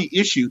a funny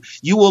issue.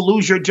 You will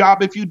lose your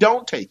job if you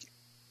don't take it.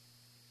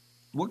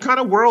 What kind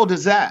of world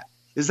is that?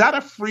 Is that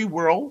a free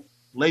world,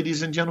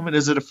 ladies and gentlemen?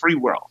 Is it a free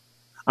world?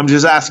 I'm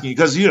just asking,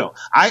 because,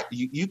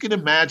 you can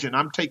imagine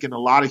I'm taking a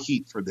lot of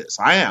heat for this.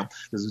 I am,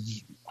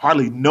 because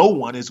hardly no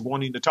one is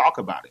wanting to talk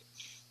about it.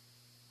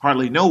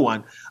 Hardly no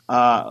one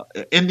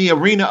in the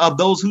arena of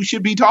those who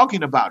should be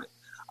talking about it.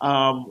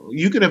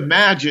 You can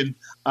imagine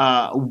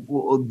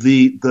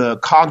the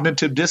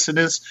cognitive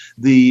dissonance,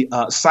 the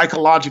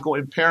psychological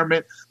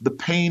impairment, the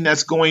pain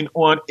that's going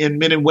on in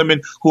men and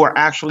women who are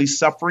actually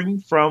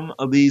suffering from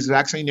these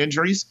vaccine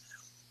injuries,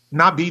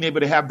 not being able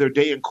to have their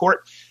day in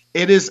court.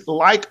 It is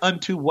like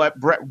unto what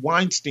Brett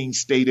Weinstein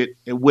stated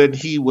when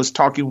he was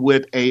talking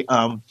with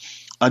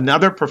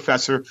another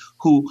professor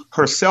who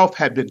herself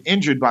had been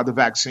injured by the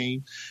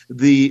vaccine.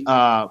 The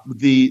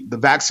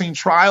vaccine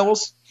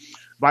trials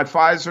by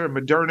Pfizer and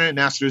Moderna and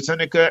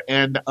AstraZeneca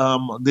and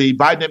the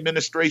Biden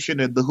administration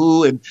and the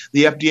WHO and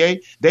the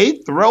FDA, they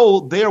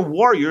throw their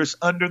warriors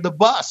under the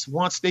bus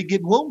once they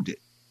get wounded.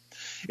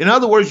 In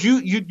other words,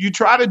 you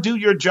try to do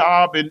your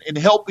job in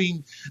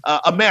helping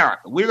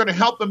America. We're going to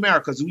help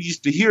America. We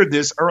used to hear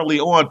this early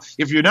on.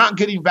 If you're not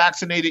getting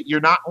vaccinated, you're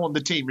not on the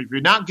team. If you're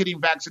not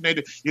getting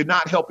vaccinated, you're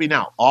not helping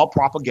out. All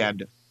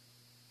propaganda.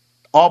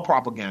 All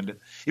propaganda.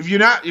 If you're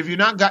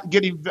not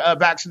getting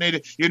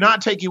vaccinated, you're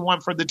not taking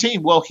one for the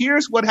team. Well,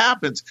 here's what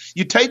happens.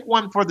 You take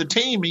one for the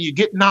team and you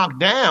get knocked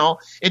down.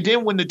 And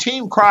then when the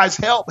team cries,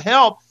 help,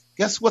 help,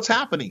 guess what's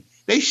happening?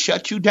 They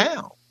shut you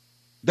down.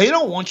 They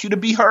don't want you to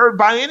be heard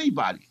by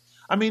anybody.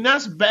 I mean,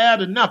 that's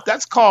bad enough.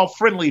 That's called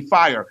friendly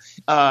fire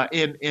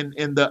in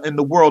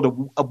the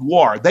world of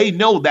war. They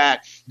know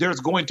that there's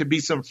going to be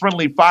some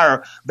friendly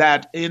fire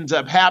that ends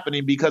up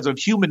happening because of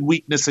human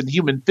weakness and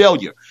human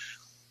failure.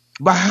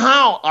 But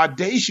how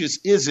audacious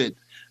is it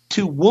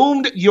to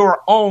wound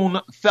your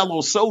own fellow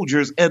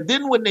soldiers, and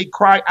then when they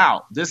cry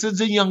out, this is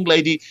a young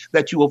lady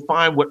that you will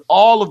find with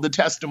all of the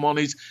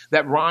testimonies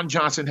that Ron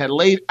Johnson had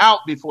laid out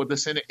before the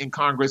Senate and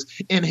Congress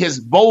in his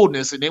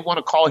boldness, and they want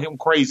to call him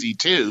crazy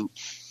too.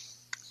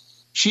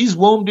 She's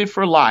wounded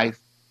for life,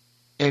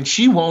 and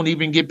she won't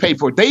even get paid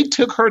for it. They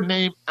took her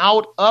name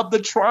out of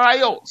the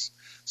trials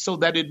so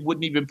that it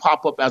wouldn't even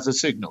pop up as a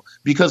signal,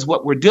 because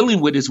what we're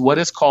dealing with is what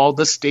is called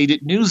the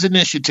Stated News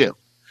Initiative.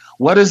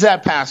 What is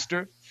that,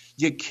 Pastor?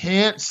 You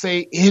can't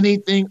say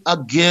anything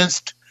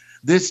against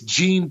this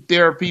gene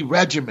therapy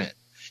regimen.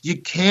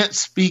 You can't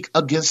speak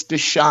against the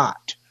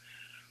shot.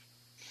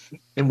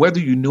 And whether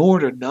you know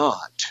it or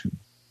not,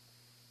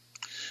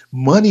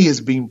 money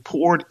is being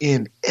poured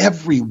in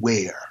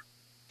everywhere,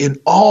 in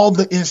all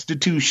the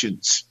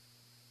institutions,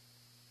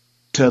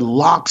 to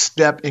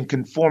lockstep in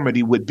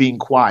conformity with being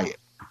quiet.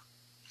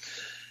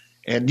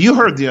 And you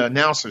heard the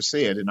announcer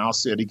say it, and I'll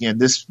say it again.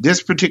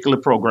 This particular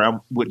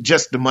program with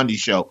Just the Money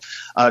Show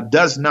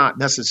does not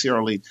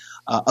necessarily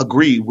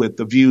agree with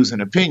the views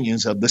and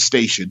opinions of the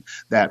station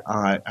that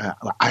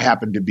I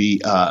happen to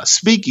be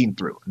speaking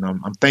through. And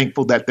I'm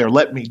thankful that they're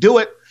letting me do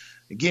it.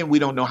 Again, we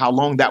don't know how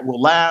long that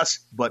will last,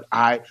 but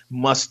I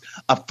must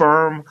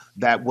affirm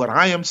that what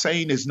I am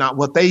saying is not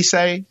what they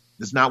say,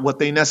 is not what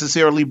they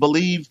necessarily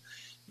believe.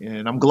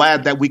 And I'm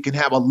glad that we can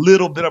have a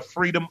little bit of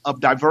freedom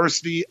of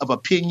diversity of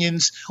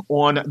opinions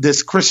on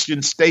this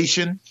Christian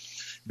station,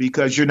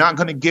 because you're not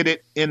going to get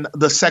it in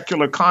the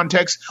secular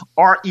context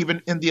or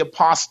even in the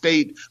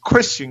apostate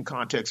Christian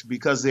context,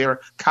 because they're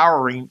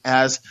cowering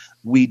as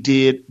we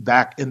did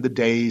back in the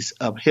days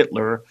of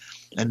Hitler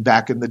and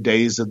back in the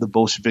days of the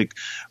Bolshevik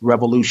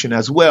Revolution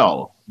as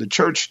well. The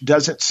church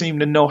doesn't seem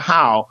to know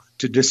how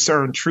to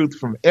discern truth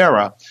from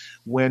error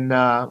when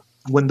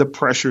when the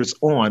pressure's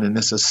on, and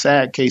it's a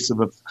sad case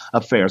of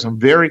affairs. I'm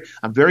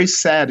very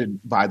saddened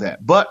by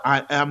that, but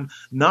I am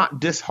not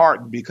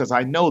disheartened because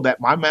I know that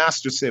my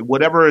master said,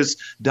 whatever is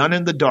done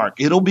in the dark,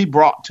 it'll be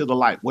brought to the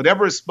light.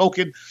 Whatever is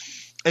spoken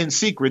in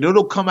secret,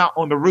 it'll come out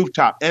on the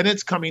rooftop, and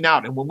it's coming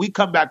out. And when we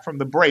come back from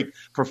the break,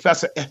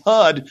 Professor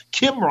Ehud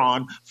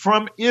Kimron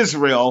from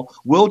Israel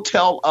will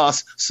tell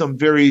us some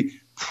very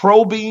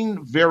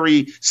probing,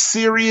 very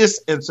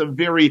serious, and some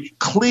very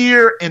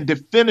clear and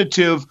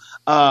definitive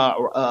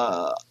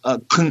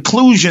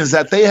conclusions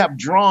that they have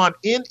drawn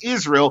in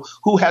Israel,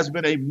 who has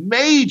been a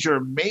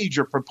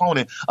major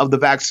proponent of the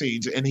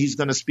vaccines. And he's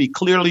going to speak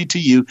clearly to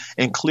you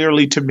and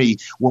clearly to me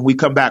when we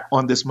come back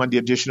on this Monday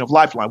edition of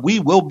Lifeline. We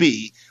will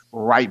be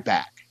right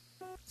back.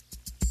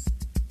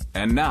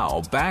 And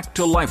now back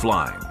to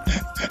Lifeline.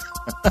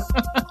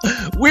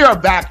 We are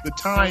back. The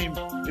time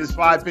is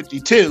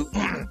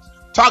 5:52.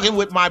 Talking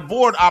with my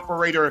board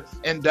operator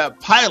and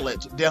pilot,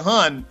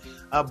 DeHun,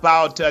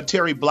 about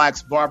Terry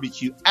Black's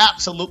barbecue.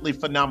 Absolutely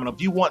phenomenal.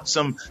 If you want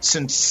some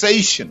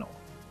sensational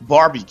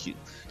barbecue,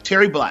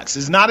 Terry Black's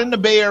is not in the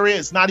Bay Area.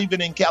 It's not even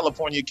in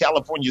California.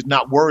 California is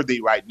not worthy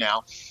right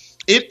now.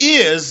 It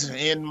is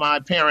in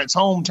my parents'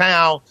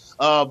 hometown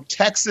of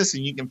Texas,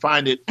 and you can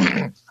find it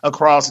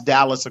across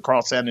Dallas,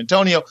 across San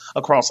Antonio,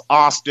 across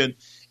Austin.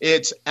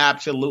 It's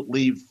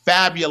absolutely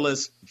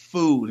fabulous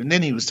food. And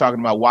then he was talking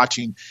about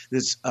watching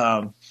this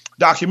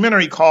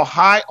documentary called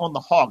High on the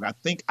Hog. I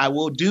think I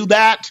will do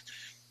that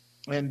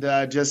and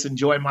just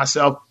enjoy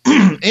myself.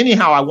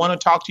 Anyhow, I want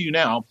to talk to you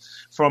now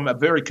from a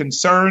very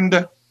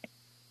concerned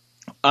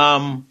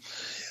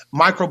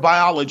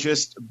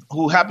microbiologist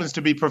who happens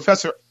to be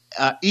Professor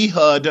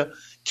Ehud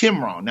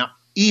Kimron. Now,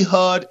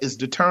 Ehud is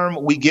the term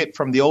we get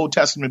from the Old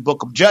Testament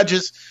book of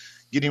Judges.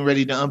 Getting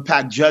ready to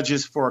unpack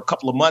Judges for a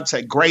couple of months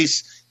at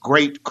Grace,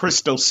 great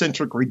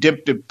Christocentric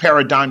redemptive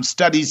paradigm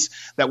studies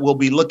that we'll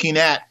be looking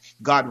at.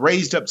 God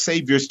raised up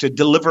saviors to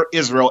deliver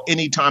Israel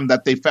anytime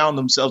that they found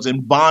themselves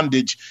in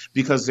bondage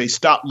because they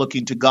stopped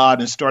looking to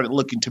God and started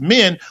looking to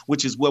men,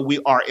 which is where we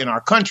are in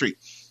our country.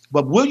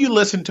 But will you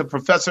listen to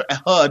Professor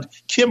Ehud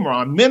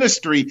Kimron,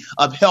 Ministry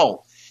of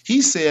Health?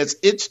 He says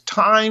it's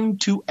time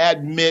to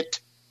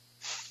admit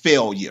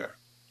failure.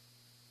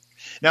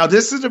 Now,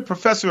 this is a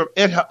professor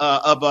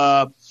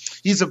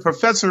he's a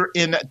professor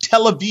in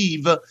Tel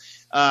Aviv,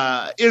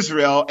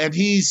 Israel, and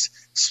he's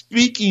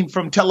speaking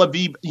from Tel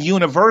Aviv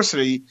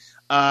University.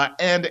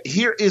 And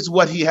here is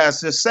what he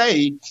has to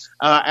say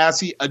as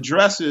he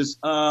addresses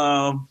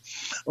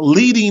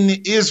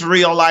leading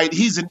Israelite.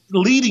 He's a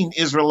leading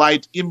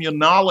Israelite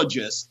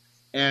immunologist.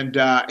 And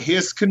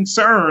his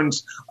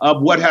concerns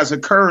of what has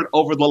occurred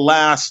over the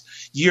last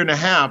year and a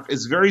half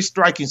is very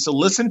striking. So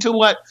listen to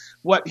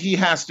what he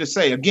has to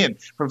say. Again,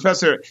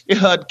 Professor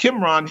Ehud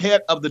Kimron,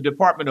 head of the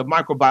Department of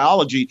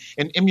Microbiology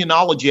and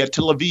Immunology at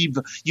Tel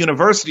Aviv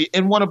University,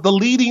 and one of the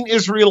leading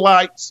Israeli,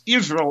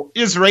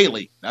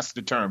 that's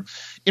the term,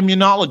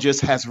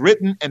 immunologist, has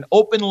written an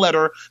open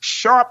letter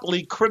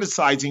sharply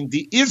criticizing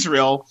the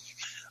Israel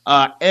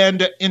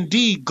and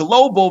indeed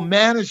global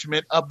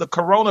management of the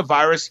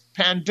coronavirus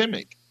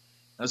pandemic.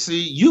 Now,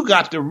 see, you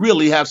got to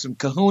really have some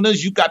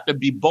kahunas. You got to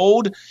be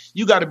bold.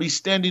 You got to be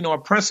standing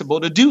on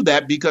principle to do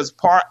that, because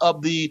part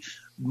of the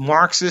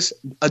Marxist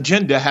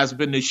agenda has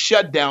been to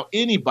shut down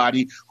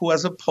anybody who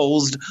has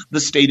opposed the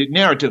stated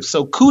narrative.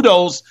 So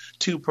kudos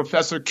to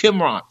Professor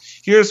Kimron.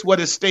 Here's what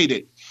is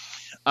stated.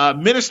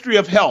 Ministry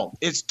of Health,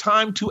 it's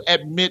time to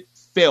admit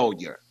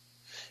failure.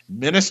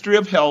 Ministry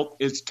of Health,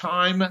 it's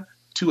time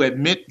to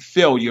admit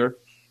failure.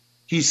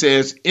 He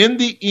says, in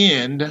the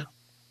end,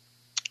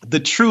 the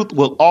truth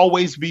will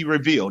always be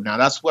revealed. Now,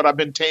 that's what I've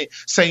been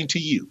saying to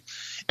you.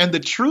 And the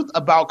truth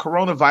about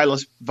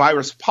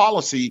coronavirus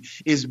policy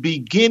is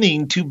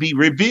beginning to be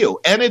revealed.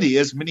 And it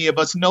is, many of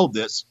us know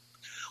this,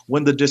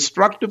 when the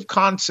destructive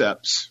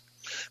concepts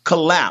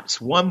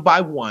collapse one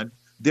by one,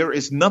 there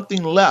is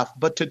nothing left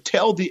but to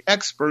tell the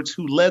experts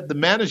who led the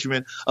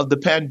management of the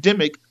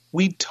pandemic,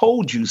 we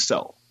told you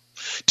so.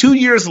 2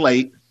 years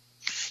late,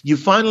 you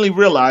finally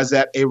realize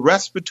that a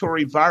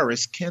respiratory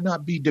virus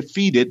cannot be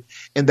defeated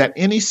and that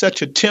any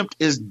such attempt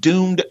is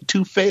doomed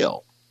to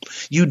fail.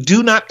 You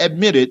do not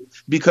admit it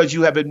because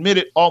you have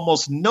admitted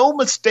almost no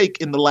mistake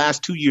in the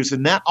last 2 years,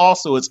 and that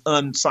also is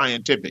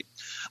unscientific.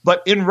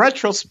 But in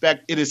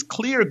retrospect, it is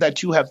clear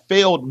that you have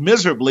failed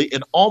miserably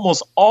in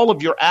almost all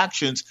of your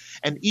actions,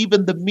 and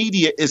even the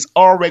media is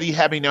already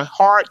having a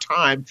hard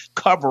time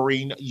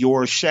covering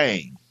your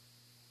shame.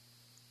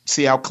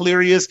 See how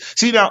clear he is?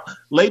 See now,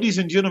 ladies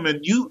and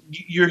gentlemen,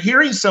 you're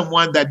hearing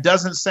someone that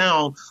doesn't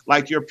sound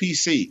like your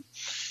PC,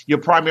 your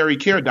primary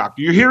care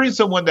doctor. You're hearing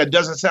someone that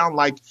doesn't sound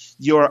like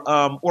your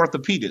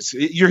orthopedist.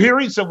 You're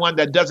hearing someone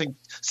that doesn't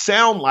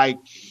sound like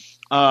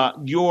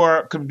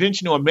your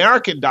conventional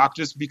American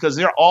doctors, because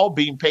they're all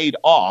being paid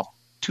off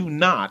to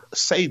not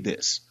say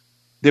this.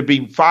 They're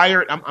being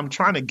fired. I'm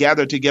trying to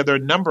gather together a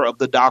number of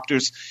the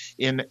doctors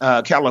in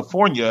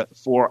California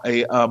for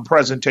a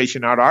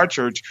presentation at our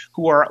church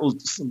who are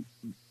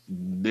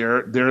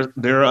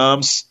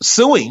they're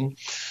suing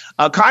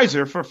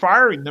Kaiser for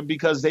firing them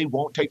because they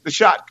won't take the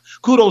shot.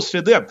 Kudos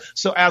to them.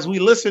 So as we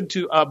listen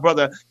to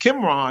Brother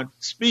Kimron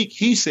speak,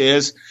 he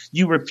says,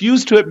 you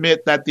refuse to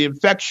admit that the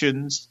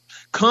infections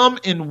come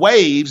in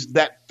waves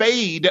that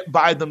fade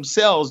by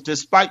themselves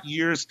despite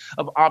years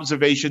of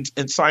observations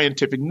and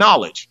scientific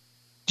knowledge.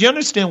 Do you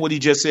understand what he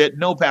just said?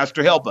 No,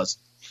 Pastor, help us.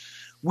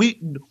 We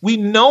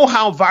know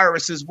how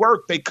viruses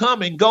work. They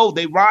come and go.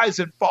 They rise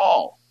and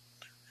fall.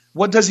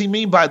 What does he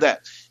mean by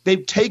that?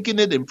 They've taken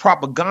it and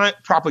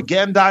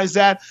propagandized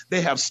that.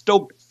 They have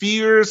stoked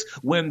fears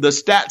when the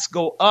stats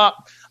go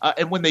up.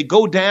 And when they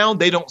go down,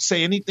 they don't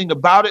say anything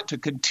about it to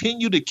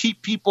continue to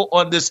keep people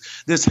on this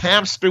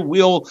hamster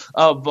wheel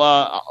of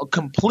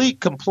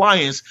complete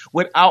compliance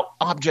without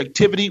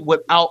objectivity,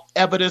 without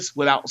evidence,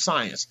 without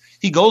science.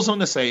 He goes on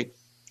to say,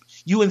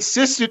 you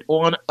insisted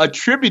on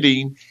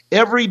attributing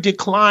every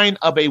decline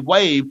of a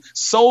wave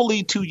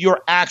solely to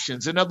your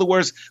actions. In other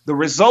words, the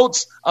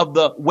results of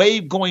the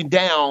wave going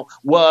down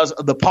was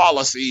the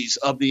policies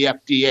of the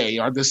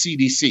FDA or the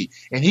CDC.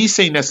 And he's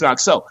saying that's not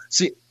so.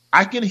 See,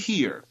 I can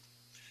hear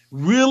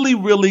really,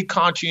 really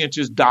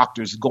conscientious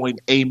doctors going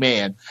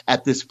amen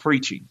at this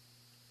preaching.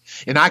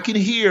 And I can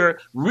hear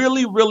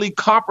really, really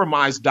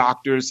compromised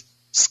doctors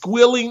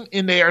squirming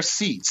in their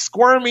seats,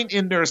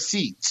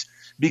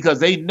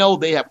 because they know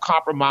they have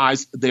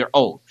compromised their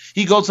oath.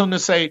 He goes on to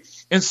say,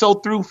 and so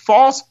through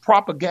false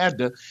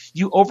propaganda,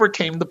 you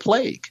overcame the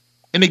plague.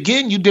 And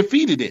again, you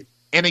defeated it.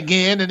 And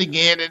again, and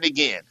again, and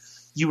again.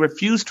 You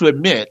refuse to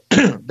admit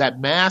that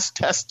mass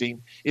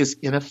testing is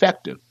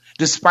ineffective,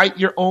 despite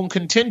your own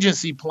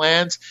contingency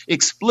plans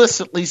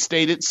explicitly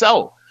stated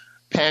so.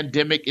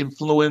 Pandemic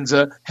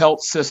influenza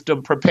health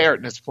system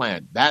preparedness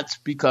plan. That's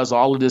because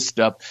all of this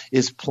stuff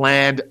is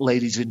planned,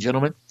 ladies and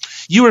gentlemen.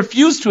 You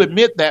refuse to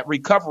admit that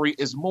recovery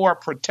is more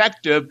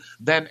protective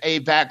than a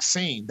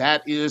vaccine.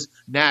 That is,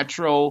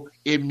 natural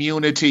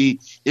immunity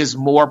is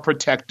more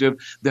protective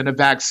than a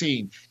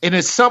vaccine. And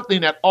it's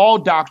something that all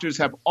doctors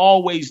have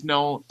always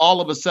known, all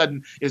of a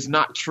sudden is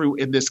not true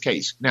in this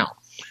case. Now,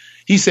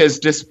 he says,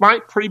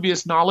 despite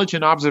previous knowledge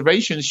and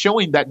observations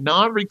showing that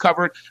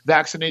non-recovered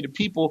vaccinated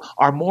people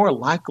are more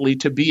likely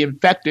to be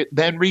infected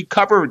than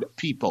recovered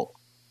people.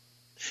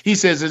 He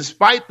says, in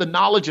spite the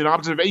knowledge and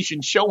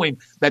observations showing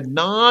that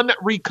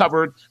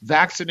non-recovered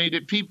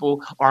vaccinated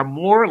people are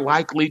more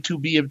likely to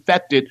be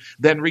infected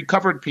than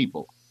recovered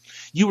people.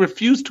 You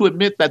refuse to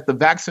admit that the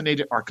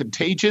vaccinated are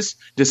contagious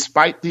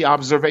despite the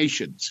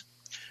observations.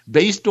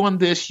 Based on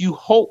this, you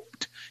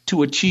hoped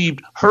to achieve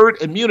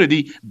herd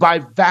immunity by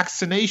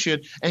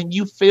vaccination, and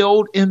you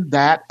failed in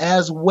that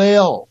as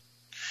well.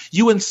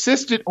 You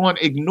insisted on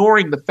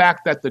ignoring the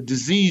fact that the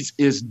disease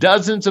is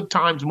dozens of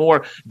times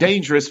more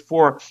dangerous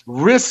for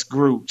risk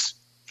groups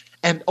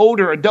and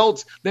older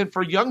adults than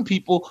for young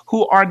people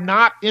who are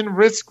not in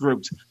risk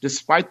groups,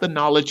 despite the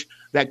knowledge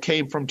that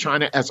came from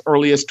China as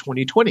early as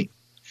 2020.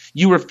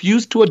 You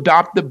refused to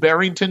adopt the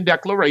Barrington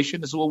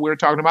Declaration, this is what we were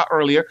talking about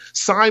earlier,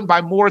 signed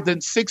by more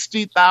than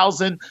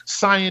 60,000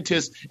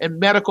 scientists and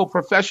medical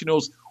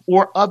professionals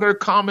or other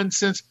common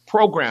sense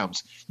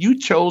programs. You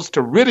chose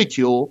to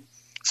ridicule,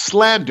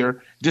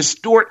 slander,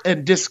 distort,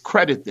 and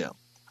discredit them.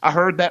 I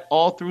heard that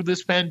all through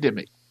this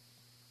pandemic.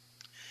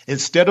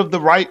 Instead of the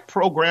right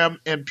program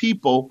and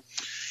people,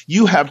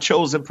 you have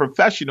chosen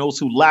professionals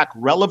who lack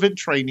relevant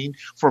training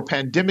for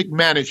pandemic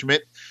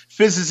management,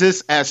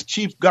 physicists as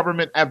chief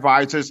government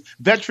advisors,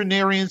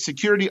 veterinarians,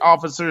 security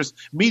officers,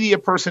 media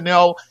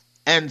personnel,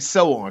 and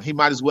so on. He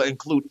might as well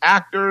include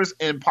actors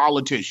and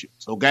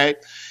politicians, okay?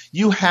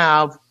 You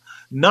have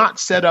not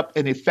set up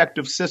an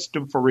effective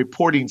system for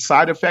reporting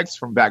side effects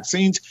from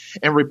vaccines,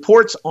 and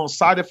reports on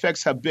side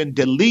effects have been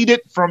deleted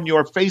from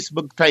your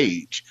Facebook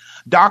page.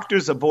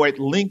 Doctors avoid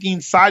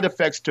linking side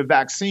effects to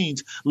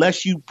vaccines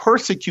lest you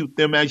persecute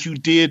them as you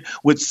did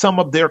with some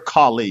of their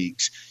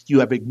colleagues. You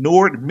have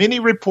ignored many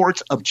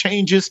reports of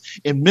changes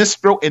in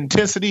menstrual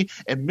intensity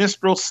and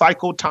menstrual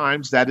cycle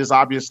times, that is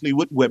obviously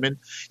with women.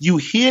 You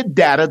hid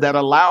data that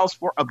allows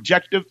for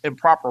objective and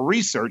proper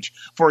research.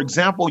 For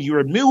example, you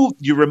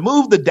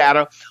removed the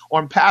data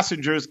on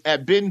passengers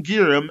at Ben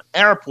Gurion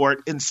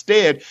Airport.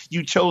 Instead,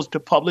 you chose to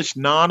publish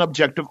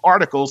non-objective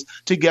articles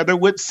together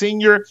with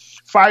senior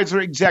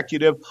Pfizer executives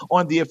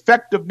on the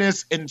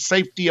effectiveness and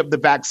safety of the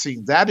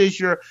vaccine. That is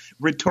your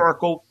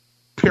rhetorical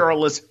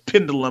perilous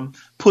pendulum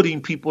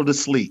putting people to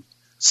sleep.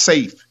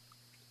 Safe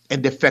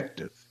and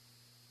effective.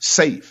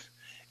 Safe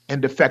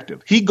and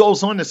effective. He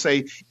goes on to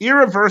say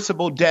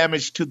irreversible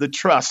damage to the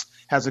trust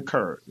has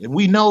occurred. And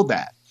we know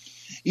that.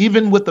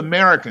 Even with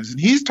Americans. And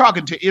he's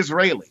talking to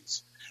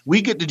Israelis.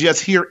 We get to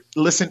just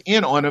listen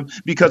in on him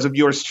because of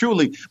yours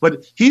truly.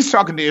 But he's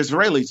talking to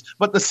Israelis.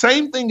 But the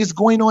same thing is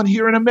going on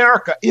here in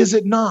America, is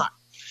it not?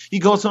 He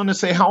goes on to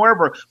say,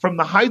 however, from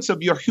the heights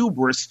of your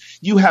hubris,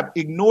 you have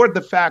ignored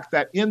the fact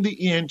that in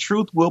the end,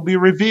 truth will be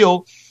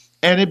revealed,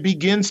 and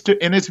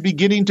it's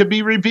beginning to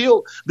be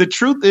revealed. The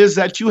truth is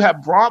that you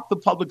have brought the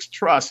public's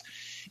trust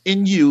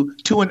in you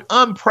to an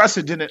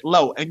unprecedented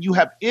low, and you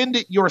have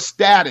ended your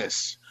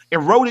status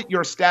eroded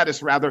your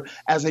status rather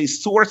as a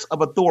source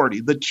of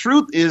authority. The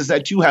truth is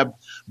that you have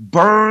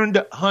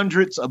burned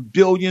hundreds of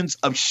billions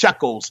of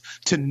shekels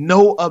to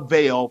no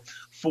avail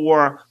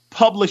for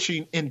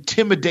publishing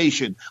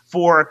intimidation,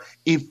 for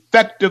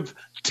effective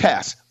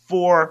tests,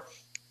 for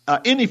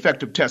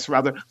ineffective tests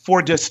rather,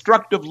 for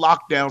destructive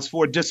lockdowns,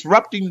 for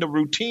disrupting the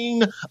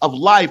routine of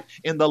life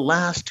in the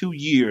last 2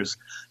 years.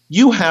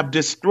 You have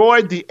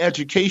destroyed the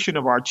education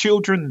of our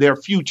children, their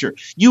future.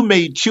 You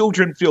made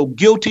children feel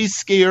guilty,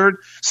 scared,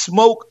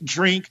 smoke,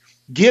 drink,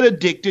 get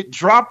addicted,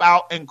 drop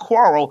out, and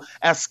quarrel,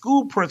 as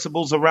school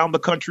principals around the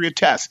country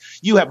attest.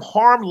 You have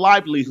harmed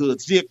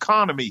livelihoods, the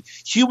economy,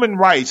 human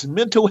rights,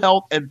 mental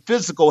health, and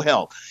physical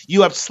health.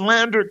 You have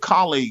slandered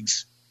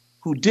colleagues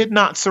who did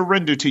not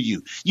surrender to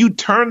you. You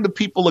turned the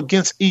people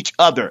against each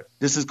other.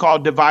 This is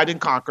called divide and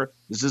conquer.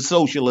 This is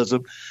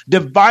socialism.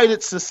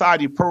 Divided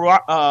society,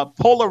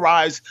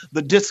 polarized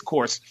the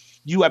discourse.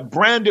 You have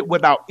branded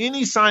without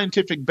any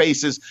scientific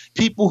basis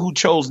people who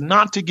chose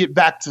not to get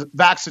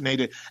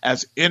vaccinated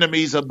as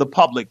enemies of the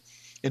public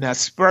and as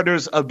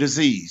spreaders of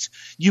disease.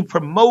 You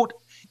promote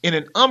in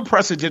an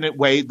unprecedented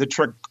way the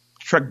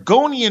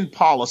Draconian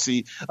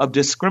policy of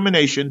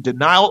discrimination,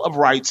 denial of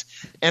rights,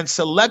 and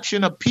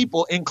selection of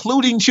people,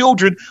 including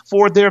children,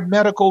 for their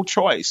medical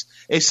choice,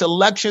 a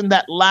selection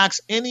that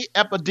lacks any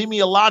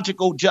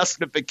epidemiological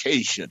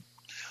justification.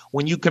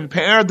 When you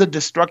compare the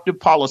destructive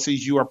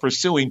policies you are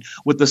pursuing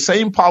with the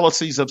same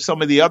policies of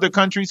some of the other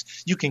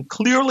countries, you can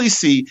clearly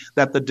see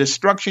that the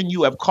destruction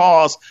you have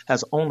caused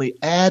has only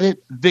added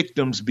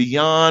victims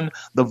beyond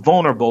the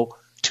vulnerable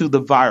to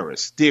the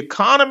virus. The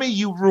economy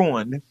you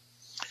ruined,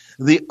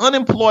 the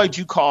unemployed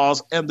you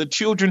caused, and the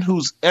children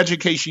whose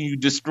education you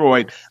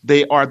destroyed,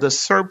 they are the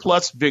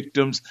surplus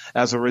victims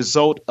as a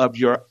result of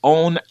your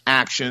own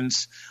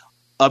actions,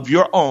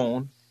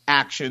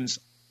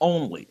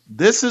 only.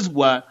 This is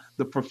what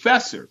the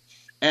professor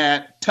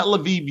at Tel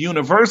Aviv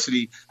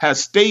University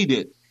has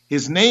stated.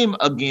 His name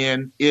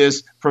again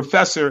is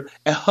Professor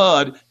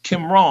Ehud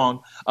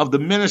Kimron of the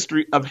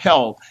Ministry of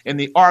Health. And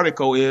the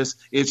article is,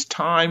 "It's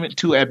time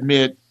to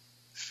admit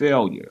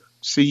failure."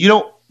 See, you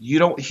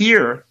don't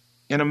hear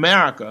in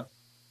America,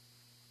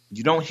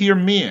 you don't hear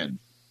men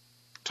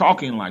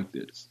talking like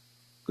this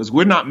because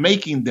we're not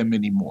making them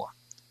anymore.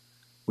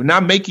 We're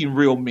not making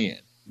real men.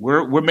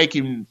 We're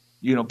making,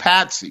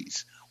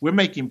 patsies. We're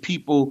making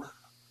people.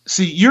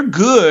 See, you're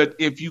good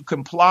if you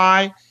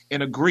comply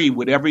and agree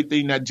with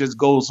everything that just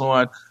goes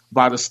on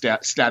by the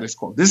status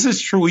quo. This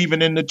is true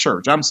even in the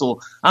church. I'm so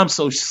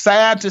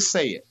sad to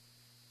say it.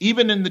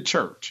 Even in the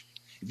church,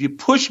 if you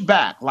push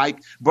back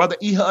like Brother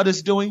Ehud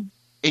is doing,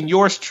 and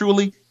yours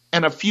truly,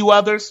 and a few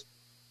others,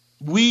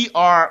 we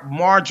are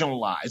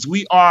marginalized.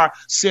 We are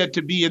said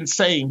to be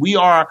insane. We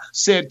are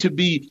said to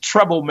be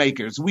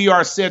troublemakers. We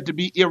are said to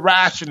be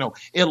irrational,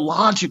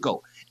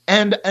 illogical,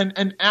 and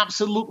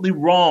absolutely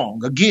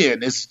wrong.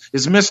 Again, is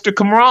Mr.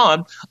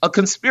 Kimron a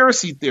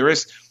conspiracy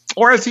theorist,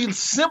 or is he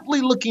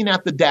simply looking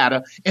at the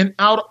data and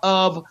out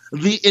of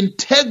the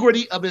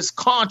integrity of his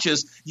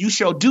conscience, you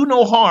shall do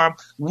no harm,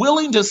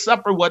 willing to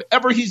suffer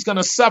whatever he's going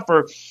to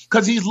suffer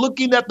because he's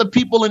looking at the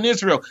people in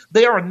Israel.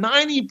 They are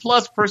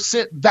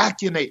 90+%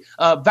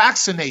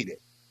 vaccinated.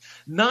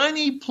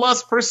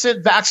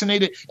 90+%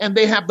 vaccinated, and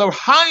they have the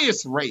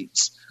highest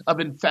rates of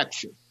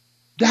infection.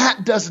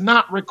 That does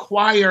not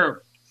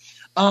require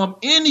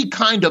any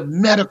kind of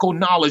medical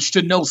knowledge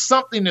to know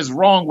something is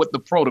wrong with the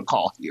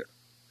protocol here.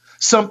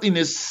 Something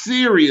is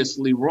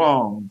seriously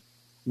wrong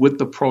with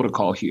the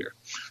protocol here.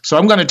 So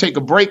I'm going to take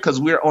a break because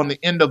we're on the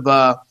end of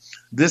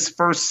this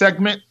first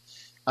segment.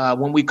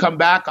 When we come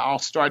back, I'll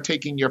start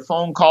taking your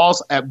phone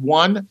calls at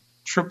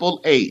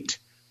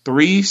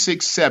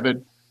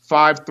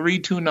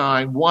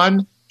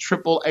 1-888-367-5329,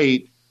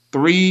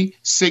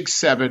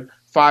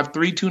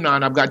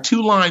 1-888-367-5329. I've got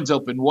two lines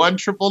open,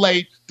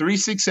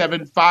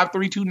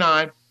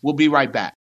 1-888-367-5329. We'll be right back.